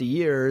throughout the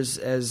years,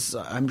 as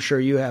I'm sure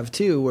you have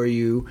too, where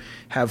you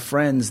have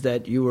friends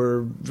that you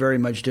were very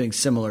much doing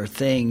similar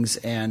things,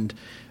 and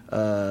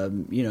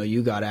you know,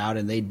 you got out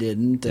and they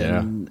didn't,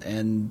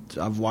 and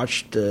I've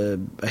watched a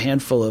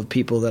handful of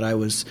people that I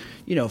was,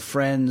 you know,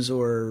 friends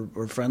or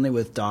friendly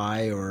with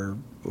die or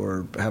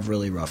have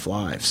really rough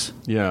lives.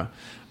 Yeah,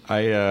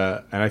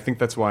 and I think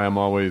that's why I'm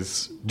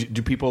always.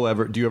 Do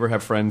you ever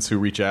have friends who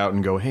reach out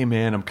and go, "Hey,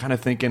 man, I'm kind of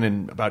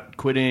thinking about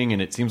quitting,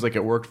 and it seems like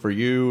it worked for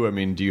you"? I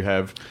mean, do you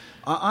have?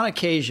 On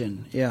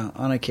occasion, yeah,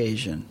 on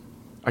occasion.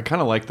 I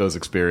kind of like those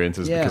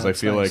experiences because I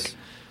feel nice. like.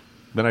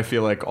 Then I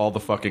feel like all the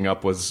fucking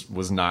up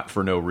was not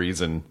for no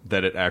reason.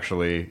 That it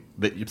actually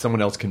that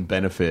someone else can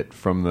benefit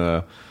from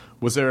the.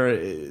 Was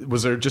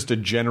there just a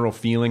general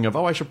feeling of,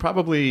 oh, I should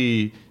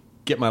probably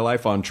get my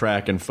life on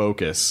track and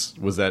focus?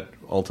 Was that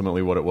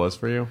ultimately what it was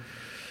for you?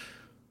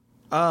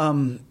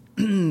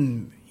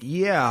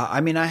 Yeah,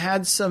 I mean, I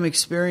had some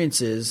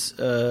experiences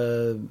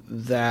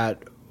that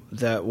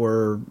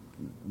were,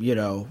 you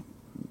know,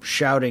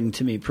 shouting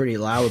to me pretty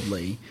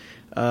loudly.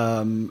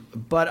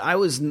 But I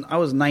was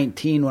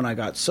 19 when I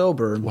got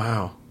sober.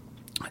 Wow.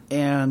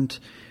 And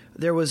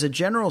there was a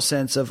general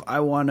sense of I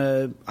want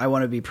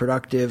to be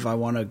productive. I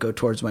want to go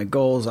towards my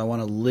goals. I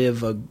want to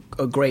live a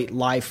great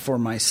life for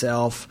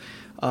myself.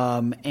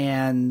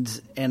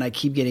 And I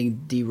keep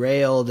getting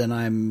derailed, and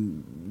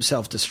I'm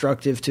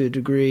self-destructive to a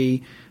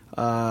degree.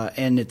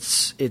 And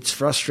it's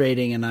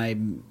frustrating, and I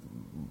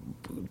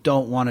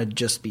don't want to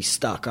just be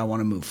stuck. I want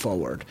to move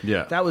forward.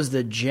 Yeah. That was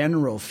the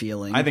general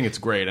feeling. I think it's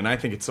great, and I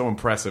think it's so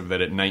impressive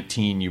that at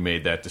 19 you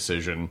made that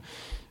decision.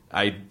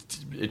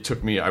 It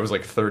took me. I was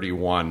like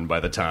 31 by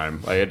the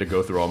time I had to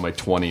go through all my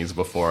 20s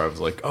before I was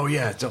like, oh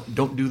yeah,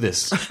 don't do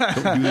this.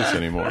 Don't do this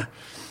anymore.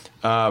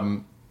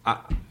 One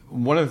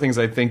of the things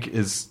I think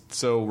is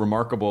so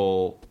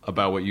remarkable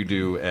about what you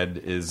do,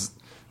 Ed, is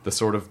the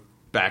sort of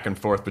back and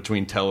forth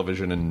between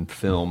television and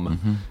film.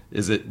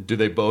 Mm-hmm. Do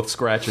they both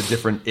scratch a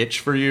different itch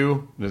for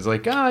you? It's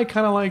like, I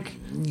kind of like.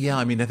 Yeah,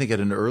 I mean, I think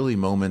at an early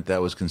moment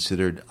that was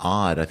considered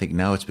odd. I think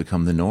now it's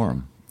become the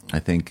norm. I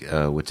think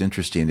what's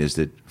interesting is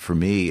that for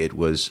me it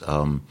was,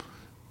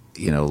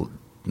 you know,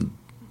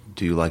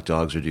 do you like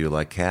dogs or do you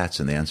like cats?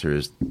 And the answer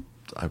is,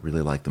 I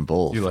really like them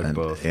both. You like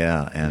both.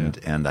 Yeah,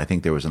 and I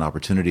think there was an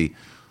opportunity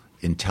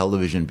in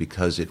television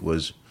because it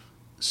was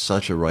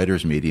such a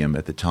writer's medium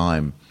at the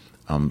time.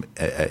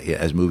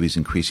 As movies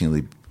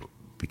increasingly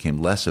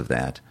became less of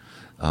that,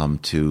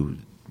 to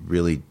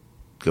really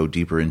go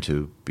deeper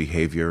into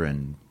behavior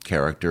and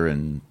character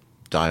and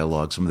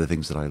dialogue, some of the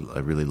things that I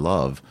really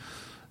love,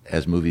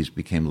 as movies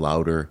became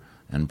louder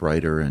and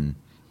brighter and,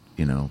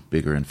 you know,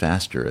 bigger and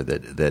faster,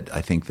 that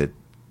I think that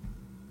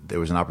there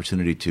was an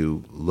opportunity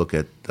to look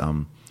at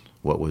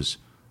what was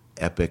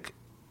epic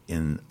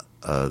in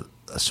a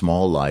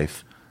small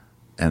life,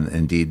 and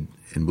indeed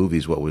in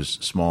movies what was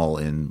small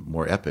in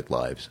more epic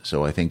lives.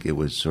 So I think it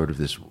was sort of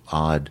this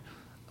odd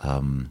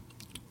kind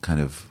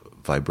of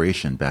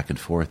vibration back and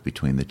forth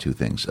between the two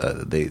things.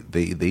 They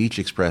each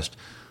expressed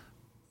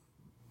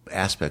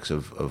aspects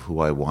of who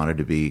I wanted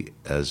to be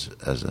as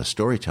a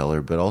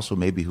storyteller, but also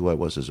maybe who I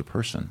was as a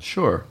person.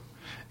 Sure.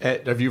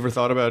 Have you ever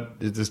thought about,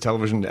 does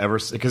television ever,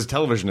 because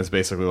television is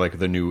basically like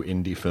the new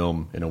indie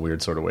film in a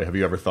weird sort of way. Have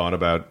you ever thought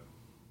about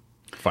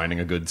finding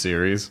a good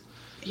series?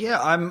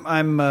 Yeah,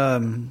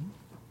 I'm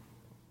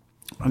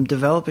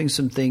developing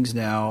some things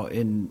now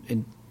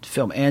in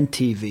film and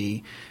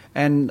TV,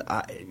 and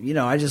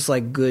I just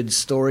like good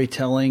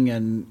storytelling,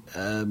 and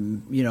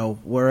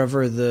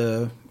wherever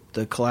the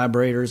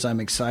collaborators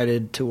I'm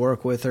excited to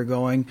work with are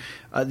going.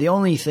 The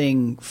only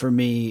thing for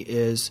me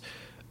is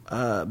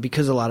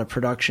because a lot of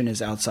production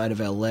is outside of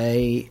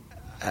LA,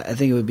 I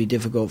think it would be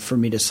difficult for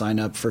me to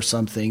sign up for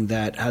something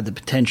that had the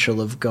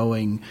potential of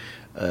going,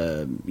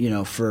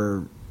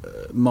 for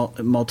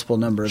multiple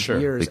number of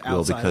years.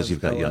 Well, because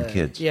you've got young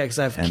kids. Yeah, because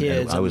I have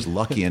kids. And I was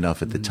lucky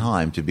enough at the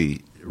time to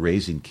be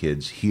raising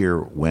kids here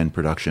when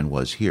production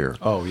was here.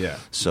 Oh, yeah.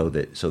 So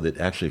that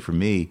actually for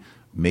me,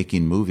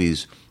 making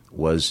movies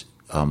was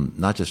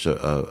not just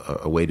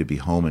a way to be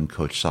home and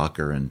coach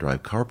soccer and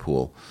drive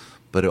carpool,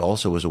 but it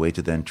also was a way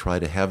to then try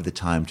to have the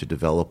time to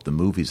develop the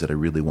movies that I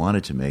really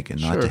wanted to make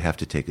and not to have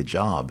to take a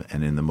job.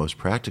 And in the most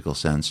practical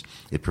sense,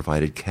 it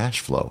provided cash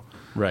flow.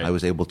 Right. I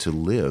was able to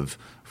live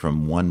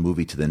from one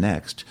movie to the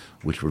next,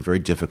 which were very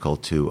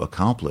difficult to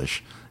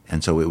accomplish.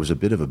 And so it was a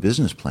bit of a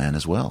business plan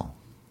as well.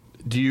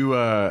 Do you,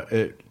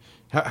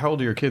 how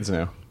old are your kids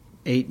now?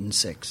 8 and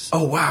 6.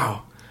 Oh,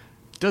 wow.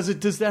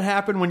 Does that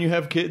happen when you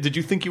have kids? Did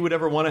you think you would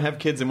ever want to have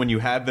kids, and when you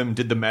had them,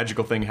 did the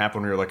magical thing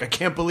happen where you're like, I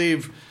can't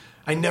believe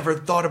I never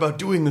thought about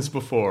doing this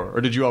before?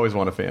 Or did you always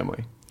want a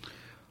family?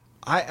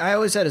 I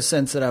always had a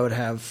sense that I would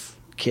have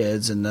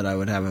kids and that I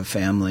would have a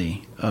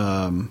family.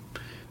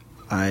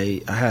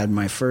 I had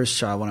my first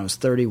child when I was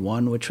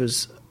 31, which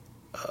was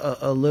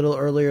a little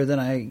earlier than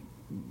I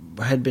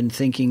had been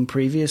thinking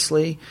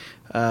previously.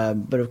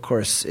 But of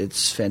course,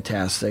 it's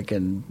fantastic,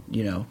 and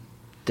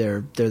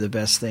they're the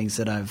best things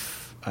that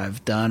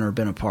I've done or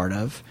been a part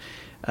of,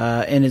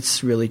 and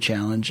it's really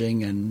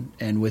challenging,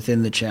 and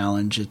within the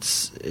challenge,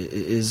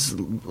 is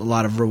a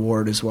lot of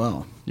reward as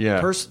well.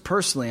 Yeah.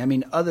 Personally, I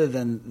mean, other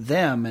than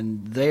them,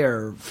 and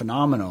they're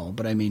phenomenal,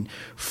 but I mean,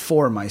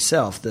 for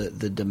myself,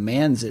 the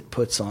demands it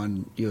puts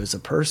on you as a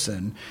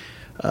person,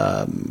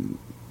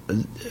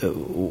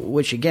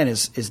 which again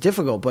is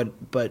difficult,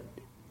 but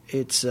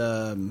it's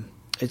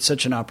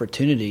such an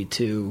opportunity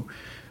to,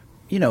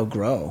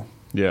 grow.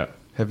 Yeah.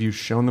 Have you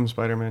shown them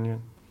Spider-Man yet?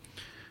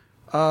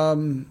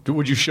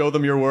 Would you show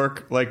them your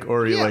work,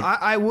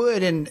 I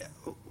would, and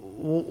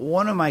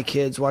one of my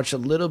kids watched a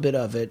little bit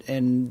of it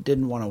and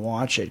didn't want to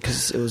watch it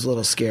because it was a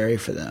little scary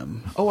for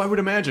them. Oh, I would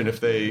imagine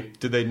did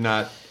they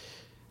not?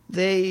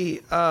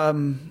 They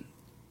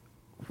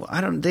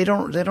They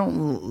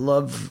don't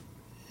love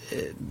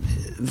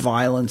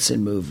violence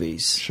in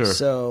movies. Sure.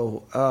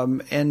 So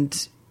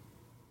and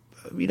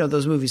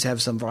those movies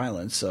have some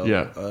violence. So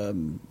yeah.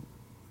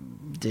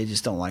 They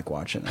just don't like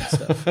watching that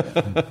stuff.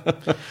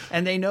 Yeah.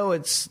 And they know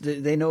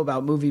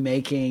about movie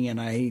making, and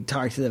I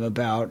talk to them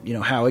about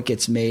how it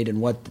gets made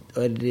and what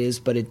it is,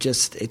 but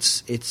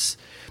it's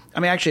I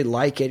mean, I actually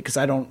like it because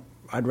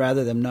I'd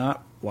rather them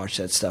not watch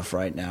that stuff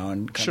right now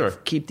and kind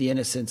of keep the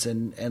innocence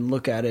and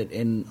look at it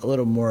in a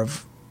little more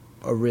of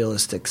a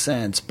realistic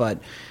sense,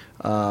 but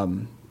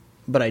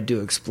I do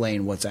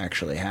explain what's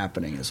actually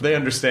happening as well. They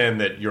understand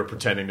that you're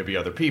pretending to be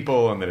other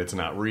people and that it's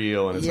not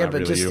real and it's not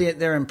really you. Just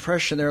their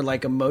impression, their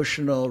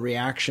emotional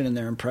reaction and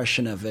their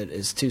impression of it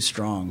is too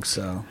strong.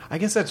 So I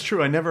guess that's true.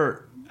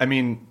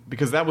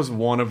 Because that was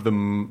one of the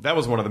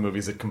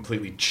movies that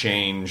completely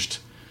changed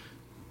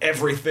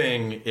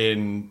everything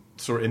in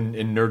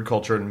nerd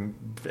culture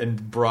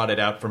and brought it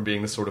out from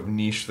being this sort of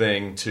niche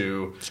thing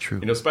to, it's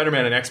true.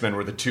 Spider-Man and X-Men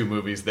were the two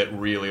movies that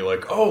really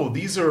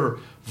these are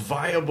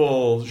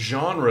viable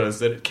genres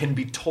that can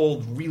be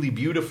told really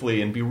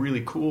beautifully and be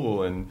really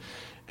cool. And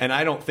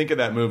I don't think of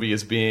that movie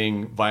as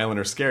being violent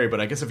or scary,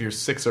 but I guess if you're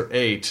 6 or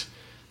 8,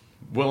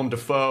 Willem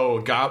Dafoe,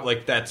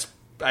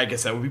 I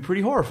guess that would be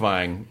pretty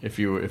horrifying if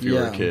you were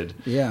a kid.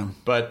 Yeah.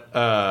 But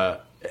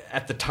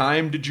at the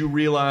time, did you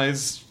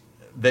realize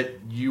that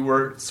you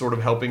were sort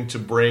of helping to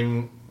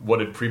bring what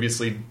had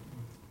previously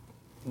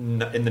in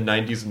the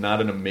 90s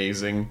not an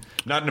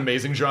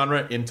amazing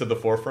genre into the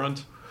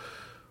forefront?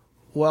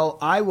 Well,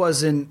 I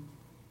wasn't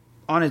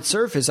on its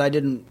surface. I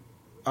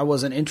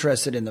wasn't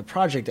interested in the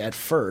project at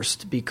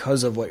first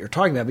because of what you're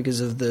talking about, because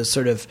of the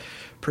sort of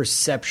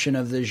perception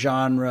of the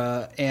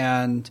genre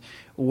and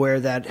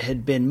where that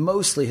had been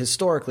mostly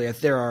historically.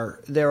 There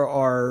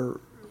are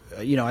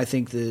I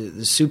think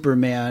the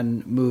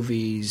Superman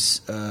movies,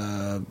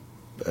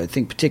 I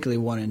think particularly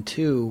 1 and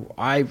 2,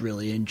 I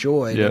really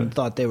enjoyed and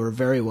thought they were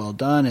very well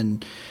done.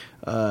 And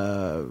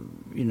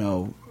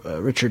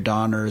Richard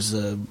Donner is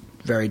a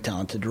very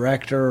talented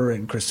director,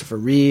 and Christopher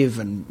Reeve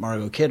and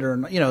Margot Kidder,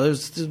 and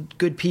there's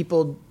good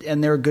people,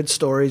 and there are good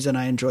stories, and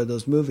I enjoy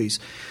those movies.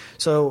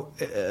 So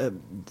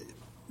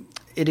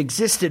it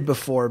existed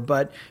before,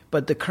 but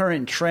the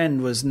current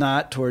trend was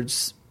not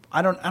towards.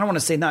 I don't want to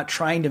say not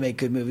trying to make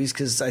good movies,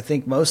 because I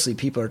think mostly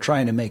people are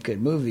trying to make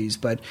good movies,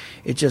 but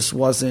it just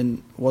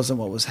wasn't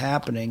what was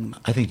happening.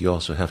 I think you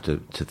also have to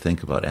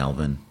think about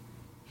Alvin.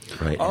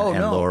 Right,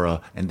 and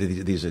Laura, and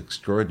these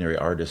extraordinary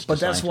artists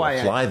but that's why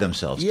to apply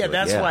themselves to it.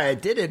 That's why I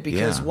did it,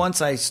 because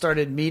once I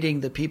started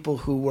meeting the people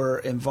who were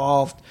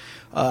involved,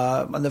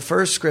 the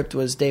first script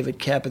was David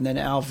Koepp, and then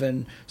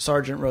Alvin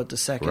Sargent wrote the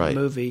second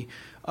movie,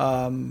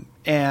 and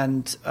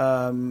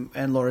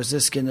Laura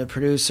Ziskin, the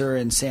producer,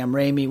 and Sam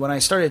Raimi. When I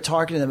started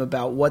talking to them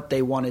about what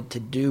they wanted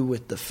to do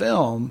with the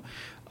film,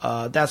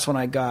 that's when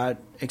I got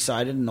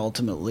excited and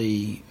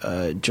ultimately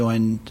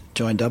joined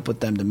up with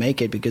them to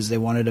make it, because they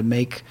wanted to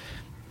make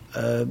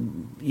a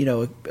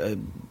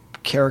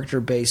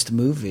character-based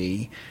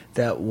movie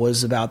that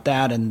was about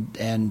that,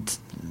 and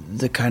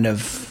the kind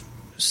of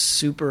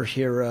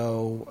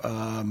superhero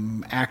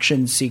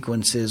action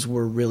sequences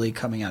were really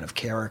coming out of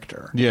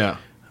character. Yeah.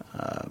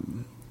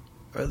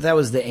 That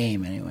was the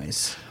aim,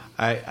 anyways.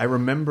 I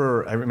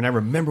remember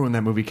when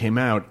that movie came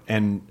out,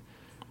 and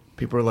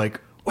people were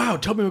like, "Wow,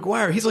 Tobey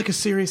Maguire, he's like a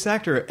serious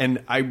actor."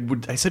 And I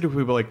said to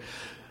people like,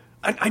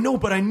 I know,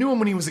 but I knew him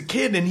when he was a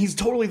kid, and he's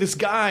totally this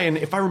guy. And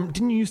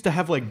didn't you used to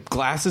have like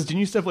glasses? Didn't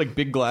you used to have like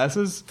big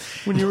glasses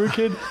when you were a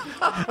kid?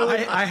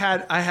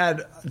 I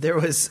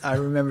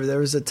remember there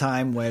was a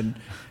time when,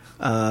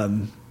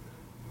 I'm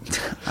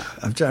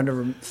trying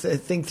to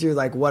think through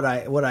like what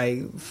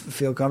I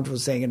feel comfortable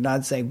saying and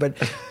not saying, but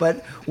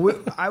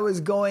I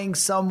was going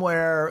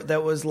somewhere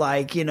that was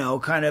like,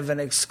 kind of an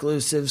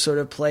exclusive sort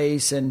of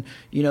place, and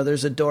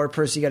there's a door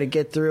person you got to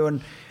get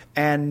through,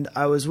 and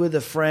I was with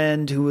a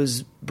friend who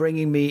was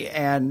bringing me,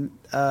 and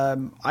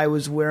I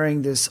was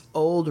wearing this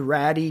old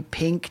ratty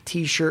pink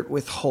T-shirt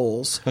with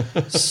holes,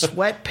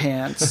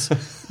 sweatpants,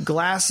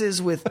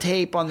 glasses with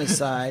tape on the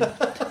side,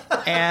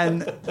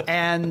 and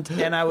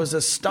I was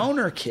a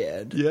stoner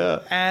kid. Yeah.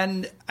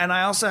 And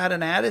I also had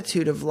an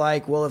attitude of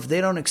like, well, if they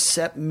don't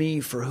accept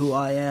me for who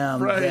I am,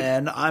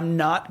 then I'm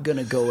not going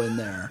to go in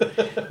there.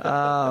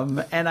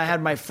 And I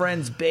had my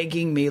friends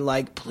begging me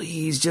like,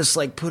 please just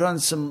like put on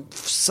some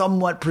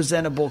somewhat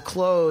presentable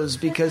clothes,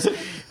 because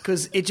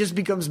it just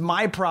becomes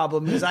my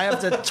problem, because I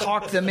have to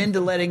talk them into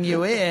letting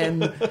you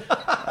in.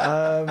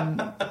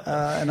 And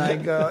I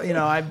go,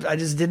 I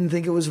just didn't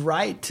think it was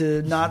right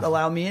to not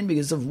allow me in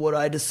because of what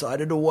I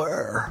decided to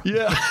wear.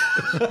 Yeah.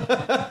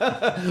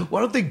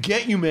 Why don't they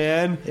get you,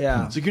 man?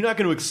 Yeah. It's like, you're not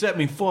going to accept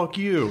me. Fuck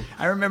you.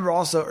 I remember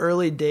also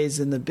early days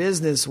in the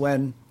business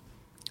when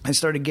I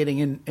started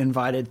getting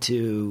invited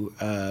to,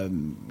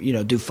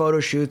 do photo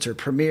shoots or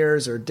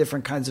premieres or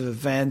different kinds of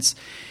events.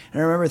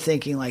 And I remember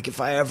thinking, like,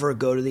 if I ever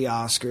go to the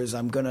Oscars,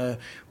 I'm going to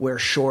wear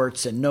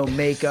shorts and no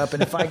makeup.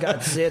 And if I got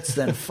zits,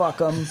 then fuck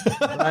them,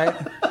 right?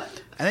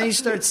 And then you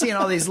start seeing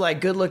all these,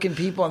 like, good-looking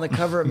people on the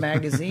cover of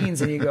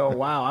magazines, and you go,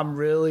 wow, I'm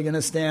really going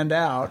to stand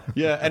out.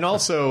 Yeah, and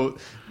also,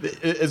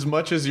 as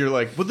much as you're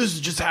like, well, this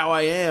is just how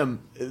I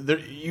am,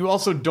 you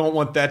also don't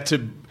want that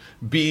to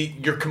be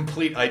your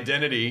complete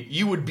identity.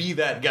 You would be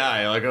that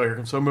guy. Like, oh, here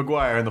comes Tobey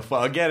Maguire, and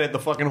I get it, the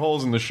fucking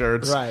holes in the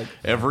shirts. Right.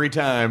 Every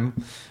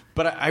time.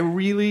 But I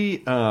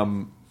really,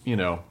 I'm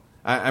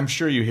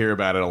sure you hear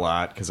about it a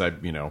lot, because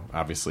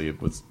obviously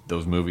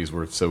those movies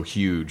were so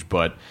huge,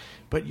 but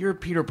your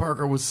Peter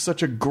Parker was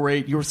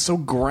you were so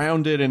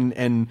grounded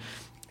and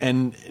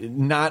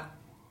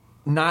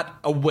not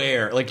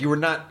aware. Like, you were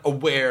not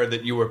aware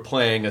that you were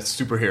playing a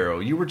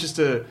superhero. You were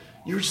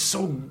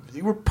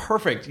you were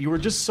perfect. You were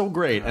just so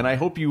great, and I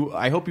hope you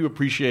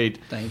appreciate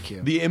Thank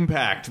you. the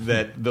impact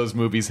that those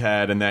movies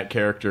had and that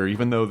character,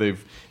 even though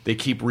they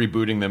keep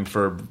rebooting them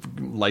for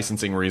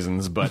licensing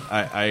reasons. But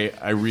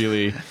I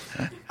really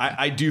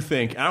do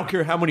think, I don't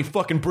care how many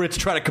fucking Brits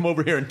try to come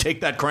over here and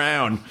take that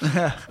crown,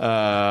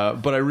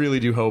 but I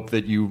really do hope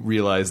that you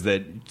realize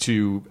that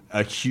to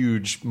a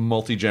huge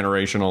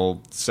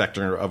multi-generational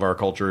sector of our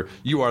culture,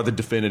 you are the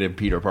definitive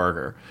Peter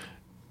Parker.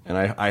 And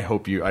I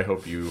hope you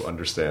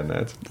understand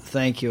that.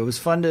 Thank you. It was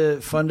fun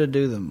to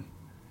do them.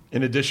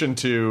 In addition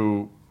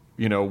to,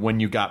 when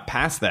you got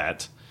past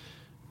that,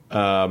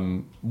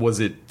 was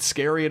it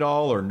scary at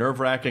all, or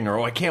nerve-wracking, or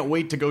I can't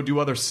wait to go do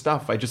other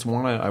stuff? I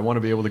want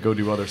to be able to go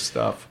do other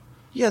stuff.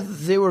 Yeah,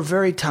 they were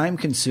very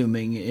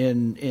time-consuming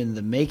in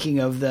the making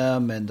of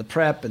them and the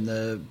prep and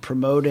the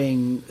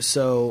promoting.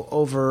 So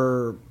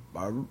over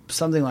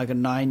something like a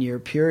 9-year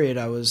period,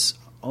 I was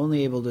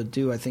only able to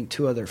do, I think,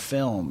 2 other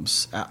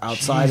films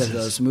outside of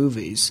those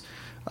movies.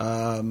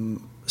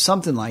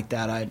 Something like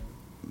that. I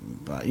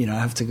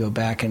have to go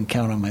back and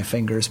count on my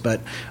fingers.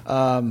 But,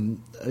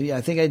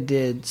 I think I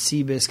did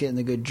Seabiscuit and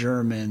The Good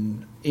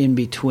German in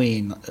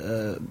between,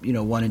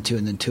 1 and 2,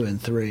 and then 2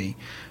 and 3.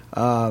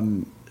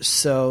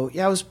 So,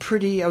 yeah, I was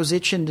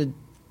itching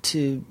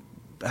to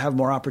have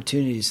more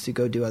opportunities to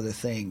go do other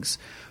things.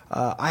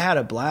 I had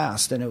a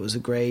blast, and it was a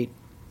great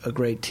a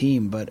great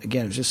team. But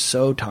again, it was just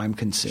so time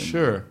consuming.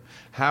 Sure.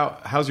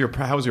 How's your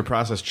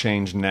process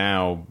changed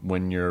now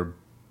when you're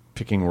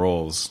picking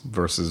roles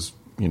versus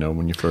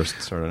when you first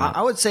started out?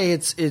 I would say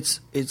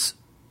it's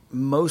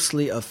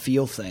mostly a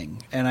feel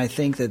thing, and I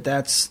think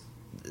that's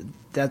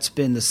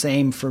been the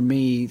same for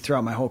me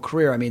throughout my whole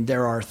career. I mean,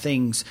 there are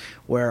things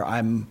where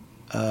I'm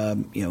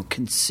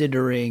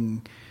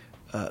considering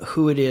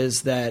who it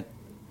is that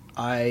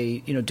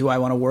do I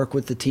want to work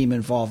with the team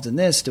involved in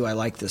this? Do I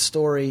like the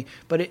story?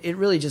 But it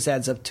really just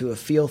adds up to a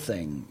feel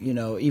thing,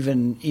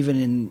 even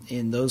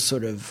in those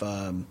sort of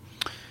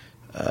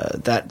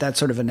that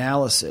sort of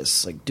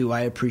analysis. Like, do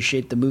I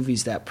appreciate the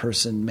movies that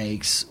person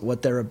makes,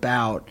 what they're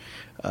about?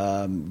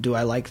 Do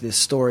I like this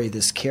story,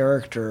 this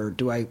character?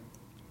 Do I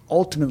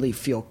ultimately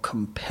feel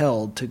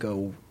compelled to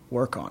go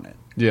work on it?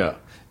 Yeah.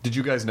 Did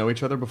you guys know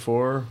each other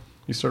before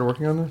you started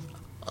working on this?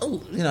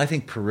 Oh, I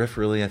think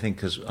peripherally. I think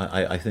because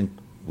I think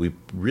we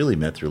really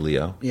met through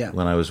Leo. Yeah.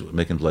 When I was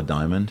making Blood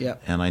Diamond. Yeah.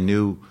 And I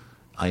knew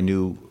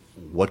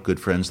what good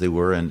friends they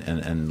were,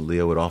 and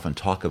Leo would often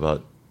talk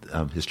about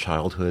his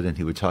childhood, and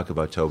he would talk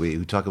about Toby. He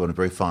would talk about him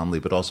very fondly,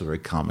 but also very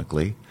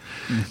comically,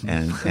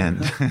 and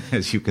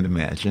as you can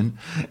imagine,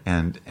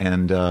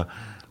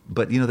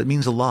 but that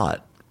means a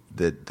lot.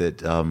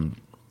 That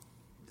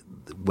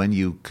when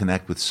you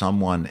connect with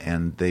someone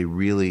and they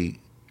really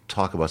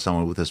talk about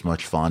someone with as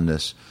much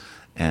fondness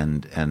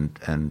and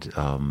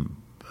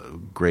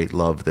great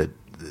love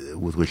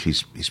with which he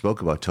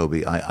spoke about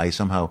Toby, I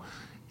somehow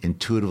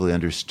intuitively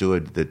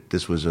understood that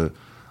this was a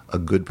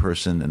good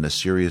person and a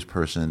serious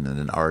person and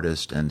an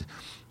artist. And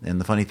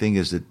the funny thing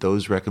is that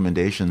those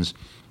recommendations,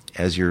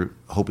 as you're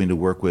hoping to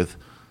work with,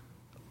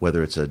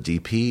 whether it's a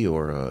DP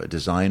or a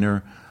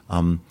designer,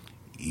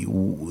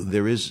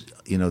 there is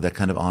that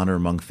kind of honor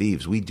among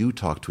thieves. We do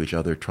talk to each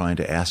other, trying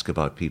to ask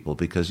about people,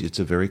 because it's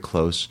a very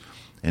close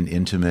and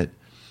intimate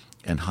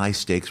and high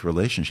stakes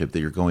relationship that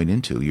you're going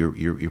into.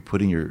 You're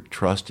putting your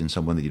trust in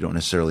someone that you don't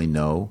necessarily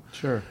know.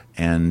 Sure.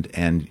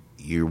 And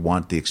you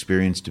want the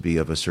experience to be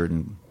of a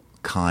certain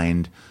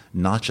kind,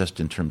 not just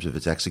in terms of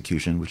its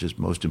execution, which is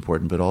most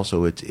important, but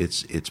also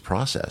its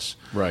process.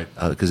 Right.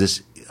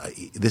 Because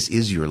this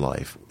is your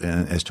life,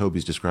 and as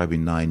Toby's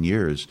describing, 9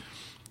 years.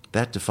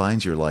 That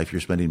defines your life.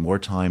 You're spending more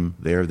time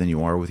there than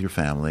you are with your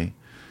family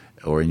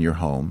or in your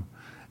home.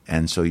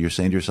 And so you're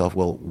saying to yourself,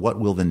 well, what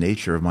will the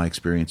nature of my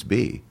experience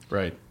be?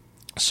 Right.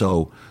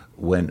 So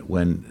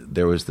when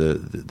there was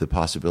the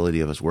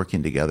possibility of us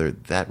working together,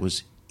 that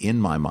was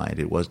in my mind.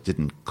 It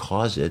didn't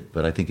cause it,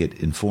 but I think it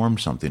informed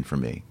something for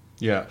me.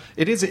 Yeah.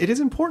 It is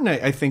important,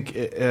 I think,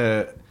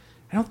 because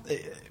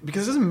it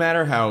doesn't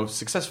matter how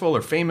successful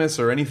or famous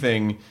or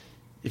anything.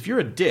 If you're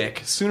a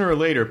dick, sooner or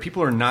later,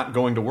 people are not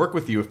going to work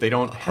with you if they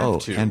don't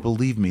have to. And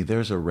believe me,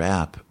 there's a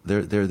rap.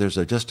 There's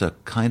just a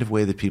kind of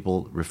way that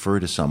people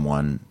refer to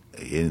someone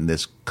in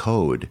this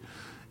code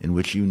in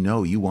which you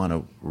want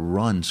to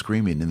run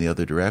screaming in the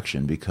other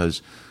direction,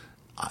 because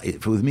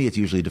with me, it's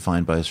usually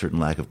defined by a certain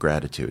lack of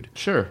gratitude.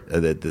 Sure.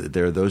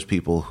 There are those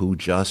people who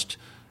just,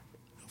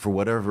 for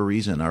whatever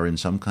reason, are in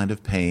some kind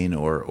of pain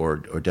or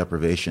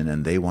deprivation,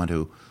 and they want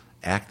to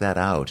act that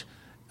out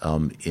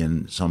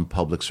in some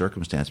public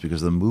circumstance,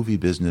 because the movie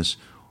business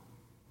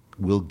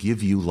will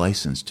give you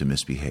license to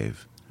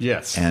misbehave.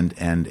 Yes. And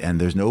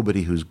there's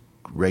nobody who's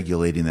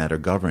regulating that or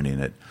governing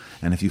it.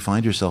 And if you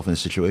find yourself in a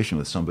situation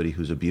with somebody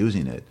who's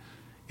abusing it,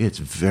 it's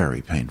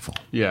very painful.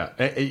 Yeah,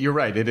 you're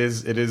right. It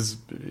is.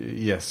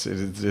 Yes,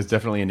 it's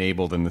definitely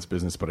enabled in this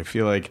business, but I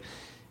feel like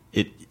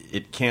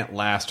it can't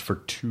last for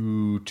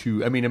too.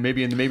 I mean,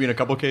 maybe in a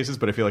couple of cases,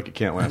 but I feel like it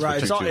can't last for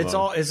too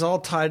long. It's all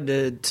tied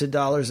to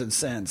dollars and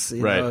cents.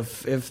 You know,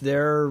 if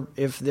they're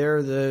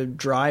the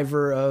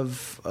driver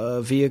of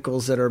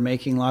vehicles that are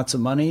making lots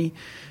of money,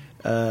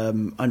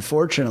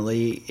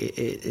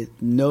 unfortunately,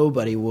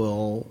 nobody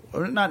will,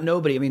 or not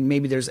nobody. I mean,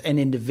 maybe there's an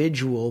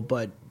individual,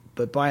 but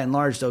by and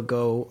large, they'll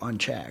go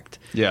unchecked.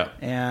 Yeah,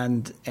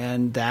 and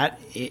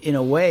that in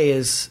a way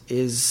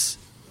is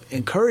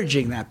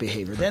encouraging that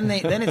behavior. Then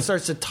it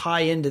starts to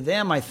tie into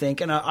them, I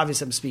think, and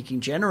obviously I'm speaking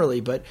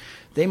generally, but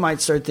they might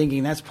start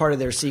thinking that's part of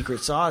their secret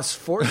sauce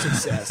for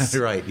success.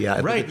 Right.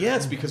 Yeah. Right. Yeah.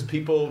 It's because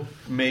people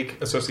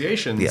make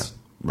associations. Yeah.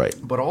 Right.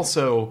 But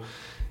also,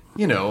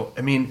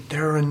 I mean,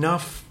 there are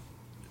enough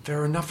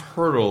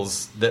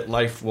hurdles that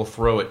life will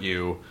throw at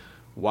you.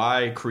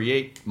 Why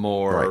create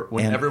more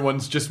when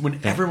everyone's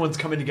coming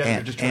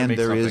together just trying to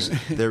make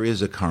something? There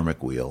is a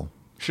karmic wheel.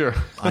 Sure.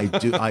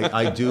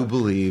 I do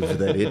believe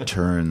that it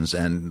turns,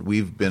 and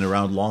we've been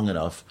around long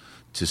enough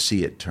to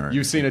see it turn.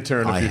 You've seen it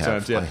turn a few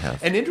times, yeah. I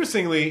have. And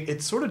interestingly,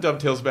 it sort of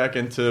dovetails back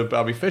into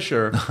Bobby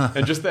Fischer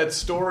and just that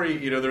story.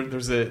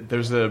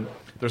 There's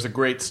a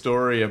great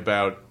story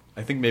about,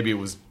 I think maybe it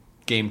was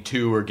game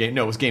 2 or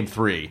it was game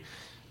 3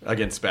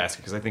 against Spassky,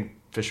 because I think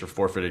Fischer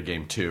forfeited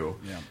game 2.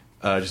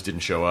 Yeah. Just didn't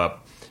show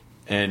up.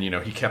 And,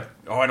 he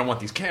kept, I don't want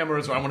these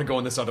cameras, or I want to go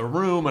in this other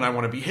room, and I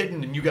want to be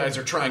hidden, and you guys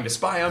are trying to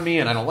spy on me,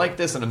 and I don't like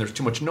this, and then there's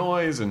too much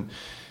noise. And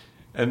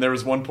And there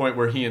was one point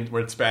where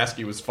where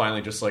Spassky was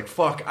finally just like,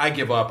 fuck, I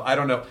give up, I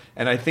don't know.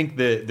 And I think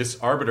this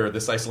arbiter,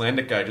 this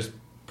Icelandic guy, just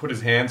put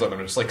his hands on them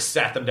and just like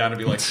sat them down and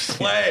be like,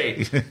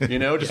 play,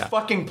 just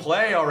fucking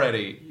play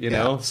already, you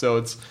know? So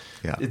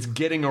it's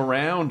getting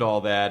around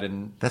all that.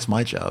 And that's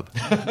my job.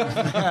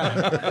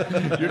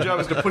 Your job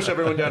is to push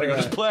everyone down and go,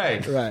 just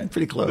play. Right.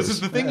 Pretty close. This is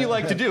the thing you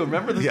like to do.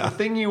 Remember, this is the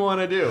thing you want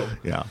to do.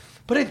 Yeah.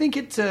 But I think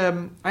it.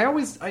 I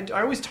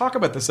always talk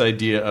about this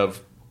idea of.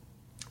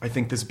 I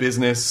think this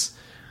business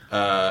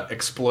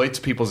exploits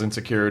people's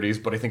insecurities,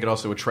 but I think it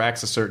also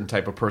attracts a certain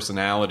type of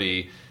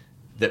personality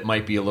that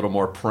might be a little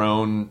more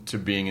prone to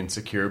being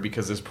insecure,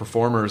 because as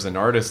performers and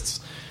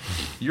artists,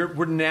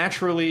 we're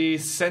naturally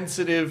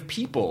sensitive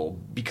people,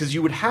 because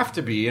you would have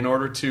to be in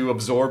order to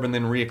absorb and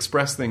then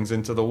re-express things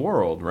into the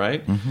world,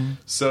 right? Mm-hmm.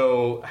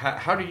 So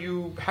how do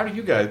you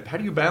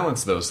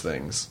balance those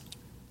things?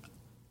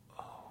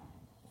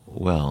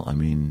 Well, I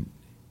mean,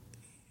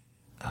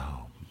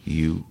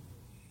 you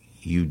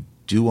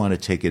do want to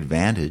take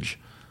advantage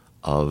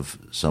of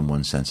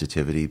someone's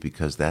sensitivity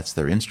because that's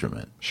their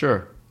instrument.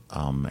 Sure.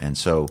 And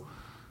so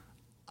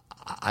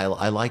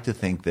I like to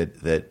think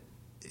that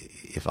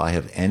if I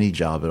have any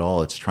job at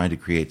all, it's trying to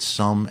create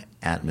some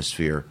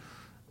atmosphere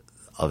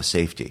of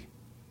safety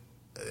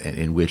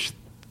in which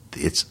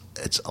it's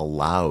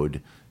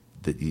allowed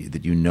that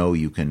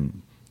you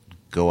can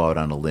go out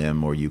on a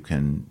limb, or you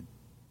can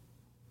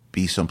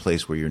be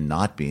someplace where you're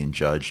not being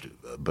judged,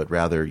 but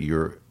rather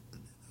you're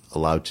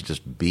allowed to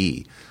just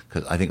be.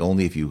 Because I think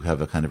only if you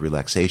have a kind of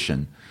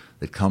relaxation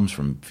that comes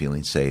from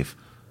feeling safe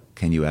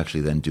can you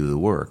actually then do the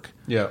work.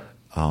 Yeah.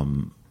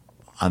 On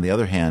the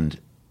other hand,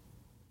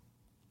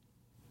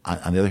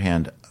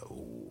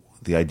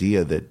 the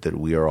idea that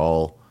we are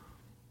all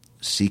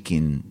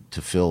seeking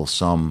to fill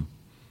some,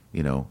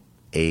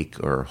 ache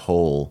or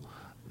hole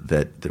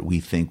that we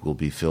think will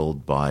be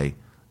filled by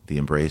the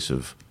embrace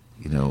of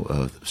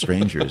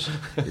strangers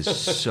is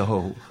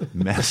so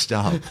messed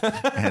up,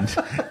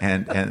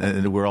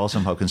 and we're all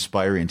somehow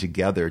conspiring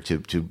together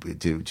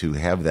to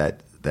have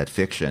that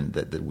fiction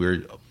that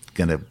we're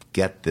going to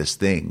get this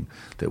thing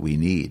that we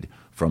need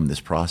from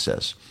this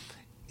process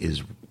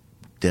is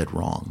dead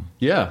wrong.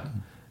 Yeah.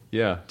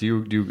 Yeah.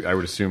 Do you? I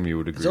would assume you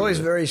would agree. It's always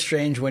with very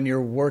strange when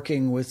you're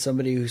working with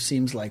somebody who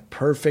seems like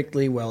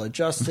perfectly well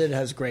adjusted,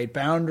 has great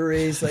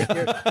boundaries. Like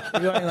you're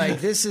going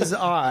like, this is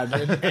odd,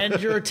 and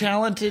you're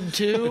talented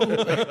too.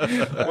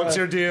 What's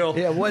your deal?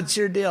 Yeah, what's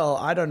your deal?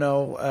 I don't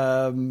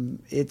know.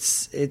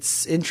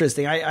 It's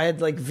interesting. I had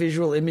like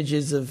visual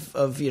images of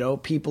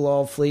people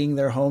all fleeing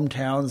their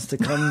hometowns to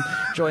come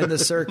join the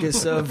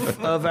circus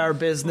of our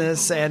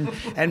business,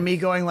 and me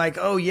going like,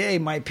 oh yay,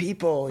 my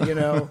people,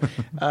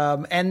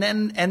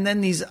 and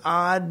then these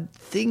odd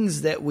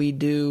things that we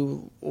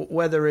do,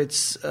 whether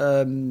it's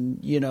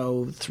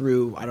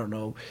through, I don't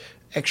know,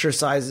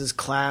 exercises,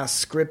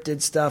 class,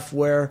 scripted stuff,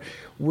 where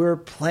we're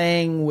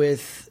playing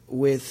with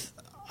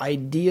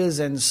ideas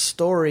and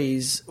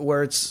stories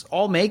where it's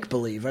all make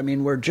believe. I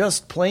mean, we're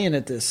just playing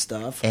at this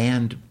stuff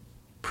and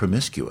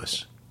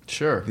promiscuous.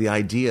 Sure. The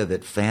idea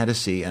that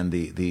fantasy and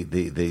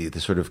the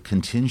sort of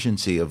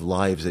contingency of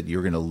lives, that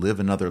you're going to live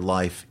another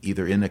life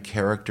either in a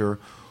character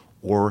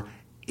or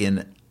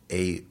in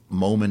a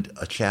moment,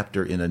 a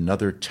chapter in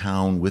another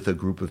town with a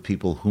group of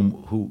people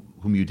whom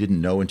you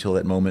didn't know until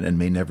that moment and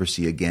may never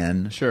see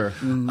again. Sure.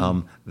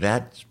 Mm-hmm.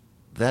 That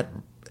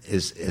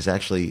is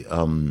actually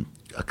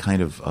a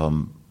kind of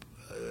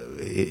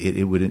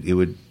it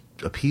would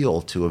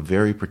appeal to a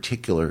very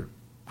particular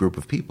group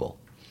of people.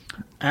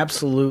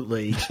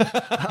 Absolutely.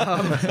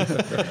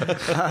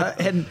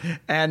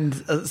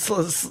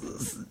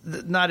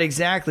 Not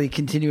exactly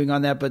continuing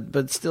on that,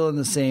 but still in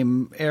the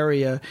same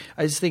area.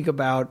 I just think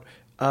about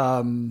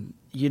a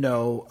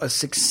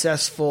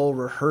successful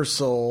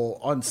rehearsal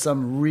on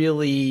some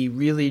really,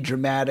 really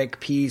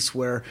dramatic piece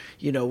where,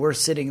 we're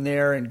sitting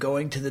there and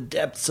going to the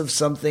depths of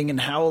something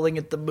and howling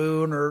at the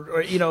moon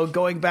or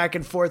going back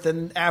and forth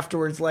and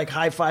afterwards like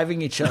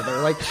high-fiving each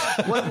other. Like,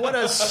 what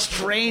a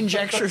strange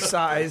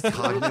exercise.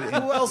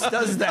 Who else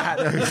does that?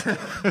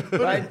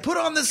 Right? Put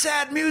on the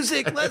sad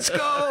music. Let's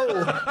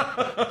go.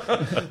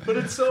 But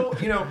it's so,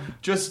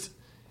 just...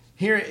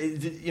 Here,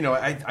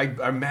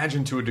 I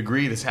imagine to a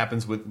degree this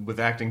happens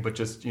with acting, but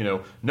just,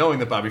 knowing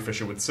that Bobby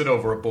Fischer would sit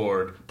over a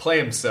board, play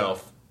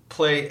himself,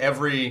 play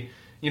every,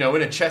 in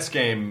a chess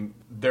game,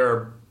 there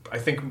are, I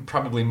think,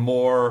 probably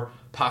more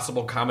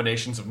possible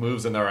combinations of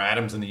moves than there are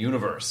atoms in the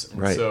universe.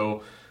 And right.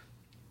 So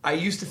I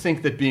used to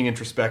think that being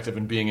introspective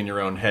and being in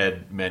your own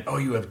head meant, oh,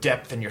 you have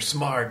depth and you're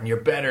smart and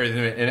you're better.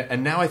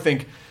 And now I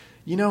think...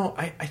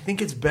 I think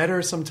it's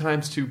better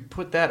sometimes to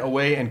put that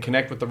away and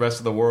connect with the rest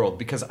of the world,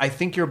 because I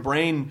think your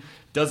brain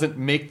doesn't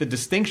make the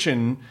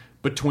distinction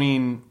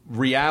between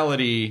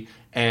reality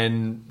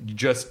and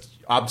just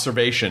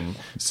observation.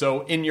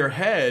 So in your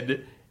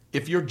head,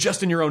 if you're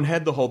just in your own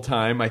head the whole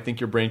time, I think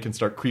your brain can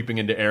start creeping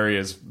into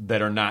areas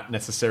that are not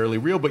necessarily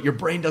real, but your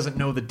brain doesn't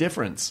know the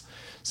difference.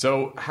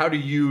 So how do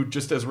you,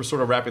 just as we're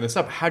sort of wrapping this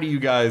up, how do you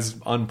guys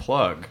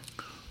unplug?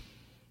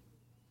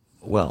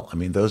 Well, I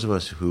mean, those of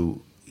us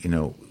who,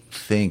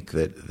 think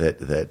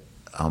that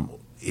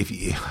if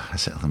you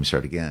let me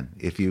start again.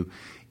 If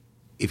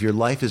your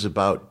life is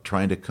about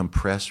trying to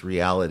compress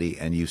reality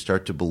and you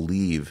start to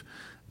believe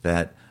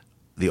that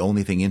the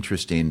only thing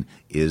interesting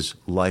is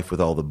life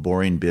with all the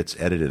boring bits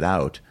edited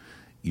out,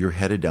 you're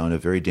headed down a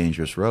very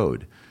dangerous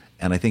road.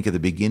 And I think at the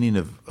beginning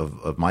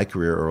of my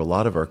career, or a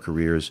lot of our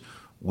careers,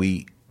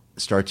 we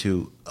start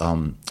to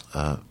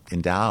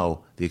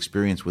endow the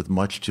experience with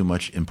much too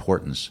much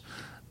importance.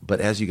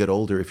 But as you get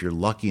older, if you're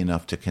lucky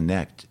enough to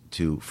connect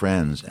to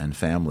friends and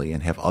family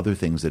and have other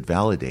things that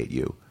validate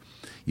you,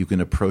 you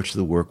can approach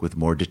the work with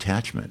more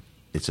detachment.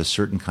 It's a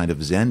certain kind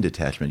of Zen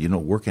detachment. You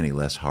don't work any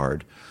less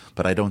hard,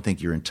 but I don't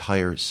think your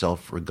entire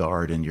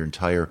self-regard and your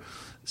entire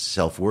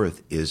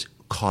self-worth is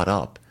caught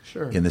up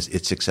in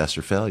its success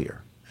or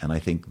failure. And I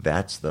think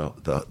that's the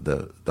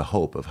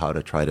hope of how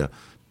to try to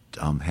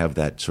have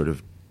that sort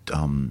of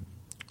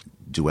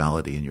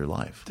duality in your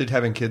life. Did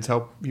having kids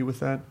help you with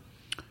that?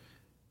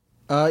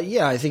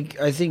 Yeah, I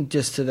think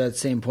just to that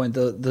same point,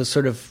 the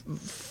sort of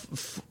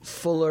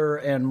fuller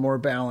and more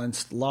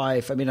balanced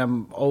life. I mean,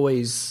 I'm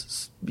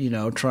always,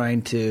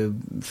 trying to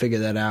figure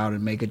that out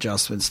and make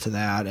adjustments to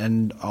that,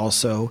 and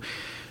also,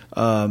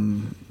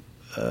 give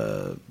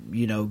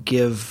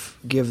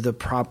the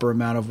proper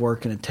amount of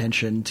work and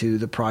attention to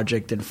the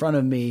project in front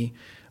of me.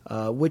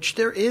 Which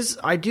there is.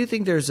 I do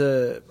think there's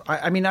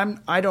I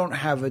don't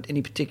have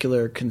any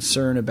particular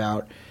concern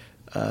about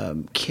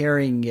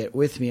carrying it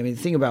with me. I mean,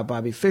 the thing about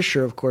Bobby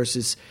Fischer, of course,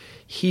 is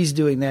he's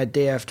doing that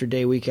day after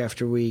day, week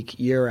after week,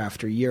 year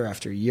after year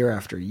after year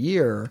after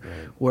year,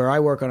 where I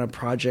work on a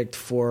project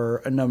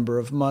for a number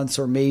of months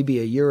or maybe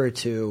a year or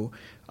two,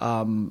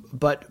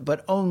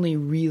 but only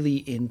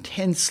really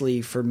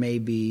intensely for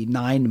maybe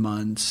 9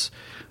 months.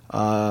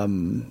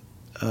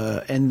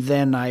 And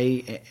then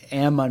I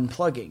am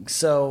unplugging.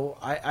 So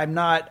I'm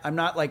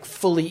not like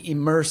fully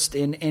immersed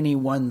in any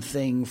one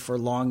thing for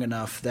long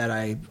enough that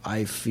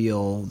I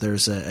feel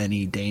there's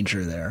any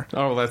danger there.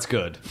 Oh, that's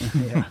good.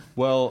 Yeah.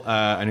 Well,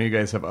 I know you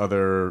guys have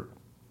other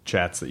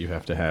chats that you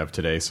have to have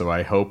today, so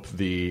I hope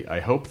the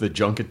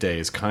junket day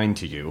is kind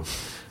to you.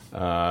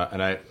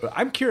 And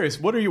I'm curious,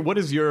 what are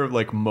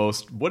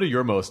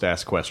your most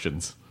asked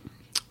questions?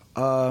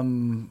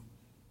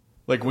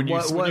 Like when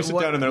you sit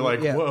down and they're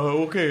like,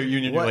 whoa, okay,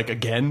 you're like,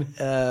 again?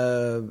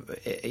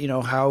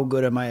 How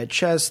good am I at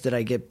chess? Did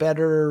I get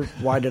better?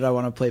 Why did I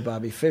want to play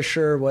Bobby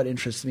Fischer? What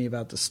interests me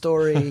about the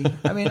story?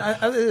 I mean,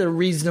 they're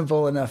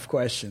reasonable enough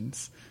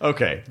questions.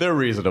 Okay, they're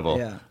reasonable.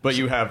 Yeah. But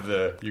you got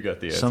the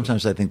answer.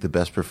 Sometimes I think the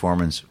best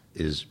performance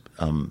is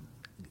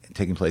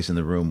taking place in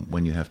the room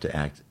when you have to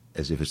act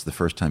as if it's the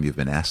first time you've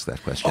been asked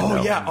that question.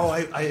 Oh, yeah. Oh,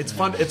 it's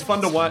fun. It's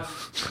fun to watch.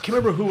 I can't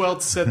remember who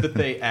else said that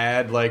they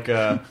add like,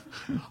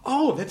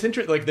 that's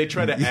interesting. Like they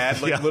try to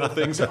add like little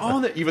things.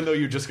 Even though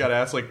you just got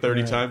asked like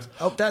 30 times.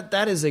 Oh,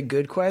 that is a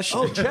good question.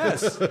 Oh,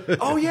 chess.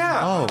 Oh,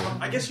 yeah.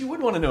 I guess you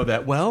would want to know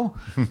that. Well,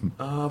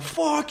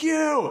 fuck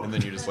you. And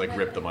then you just like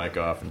rip the mic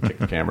off and kick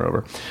the camera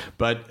over.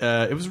 But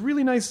it was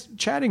really nice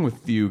chatting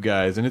with you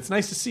guys, and it's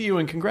nice to see you.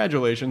 And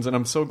congratulations. And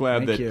I'm so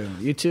glad Thank you.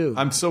 You too.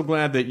 I'm so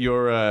glad that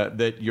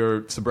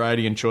your sobriety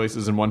and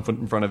choices and one foot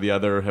in front of the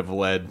other have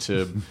led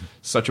to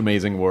such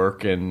amazing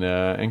work, and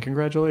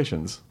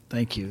congratulations.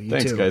 Thank you.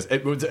 Thanks, too. guys.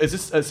 Is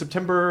this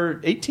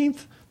September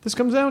 18th this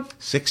comes out?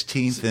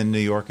 16th in New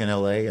York and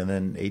L.A., and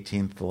then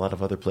 18th a lot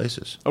of other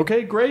places.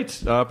 Okay,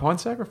 great. Pawn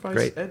Sacrifice,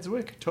 Great. Ed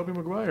Zwick, Tobey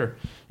Maguire.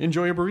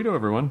 Enjoy your burrito,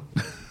 everyone.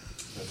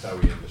 That's how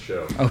we end the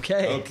show.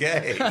 Okay.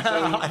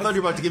 I thought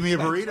you were about to give me a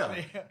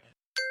burrito.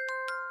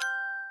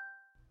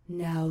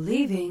 Now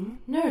leaving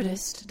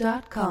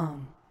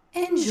Nerdist.com.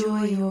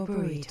 Enjoy your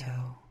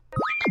burrito.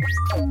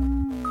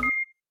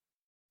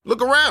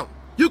 Look around.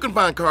 You can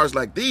find cars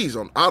like these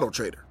on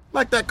AutoTrader,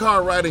 like that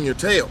car riding your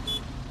tail.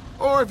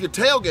 Or if you're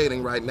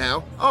tailgating right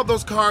now, all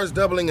those cars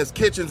doubling as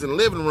kitchens and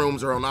living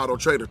rooms are on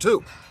AutoTrader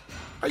too.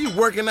 Are you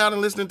working out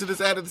and listening to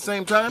this ad at the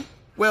same time?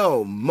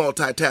 Well,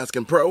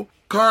 multitasking pro,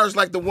 cars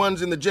like the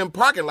ones in the gym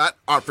parking lot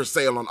are for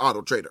sale on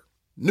AutoTrader.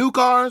 New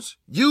cars,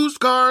 used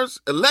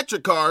cars,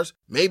 electric cars,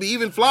 maybe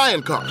even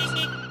flying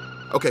cars.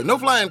 Okay, no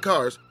flying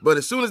cars, but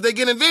as soon as they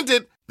get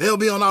invented, they'll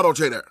be on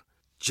AutoTrader.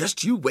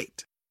 Just you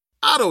wait.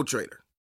 AutoTrader.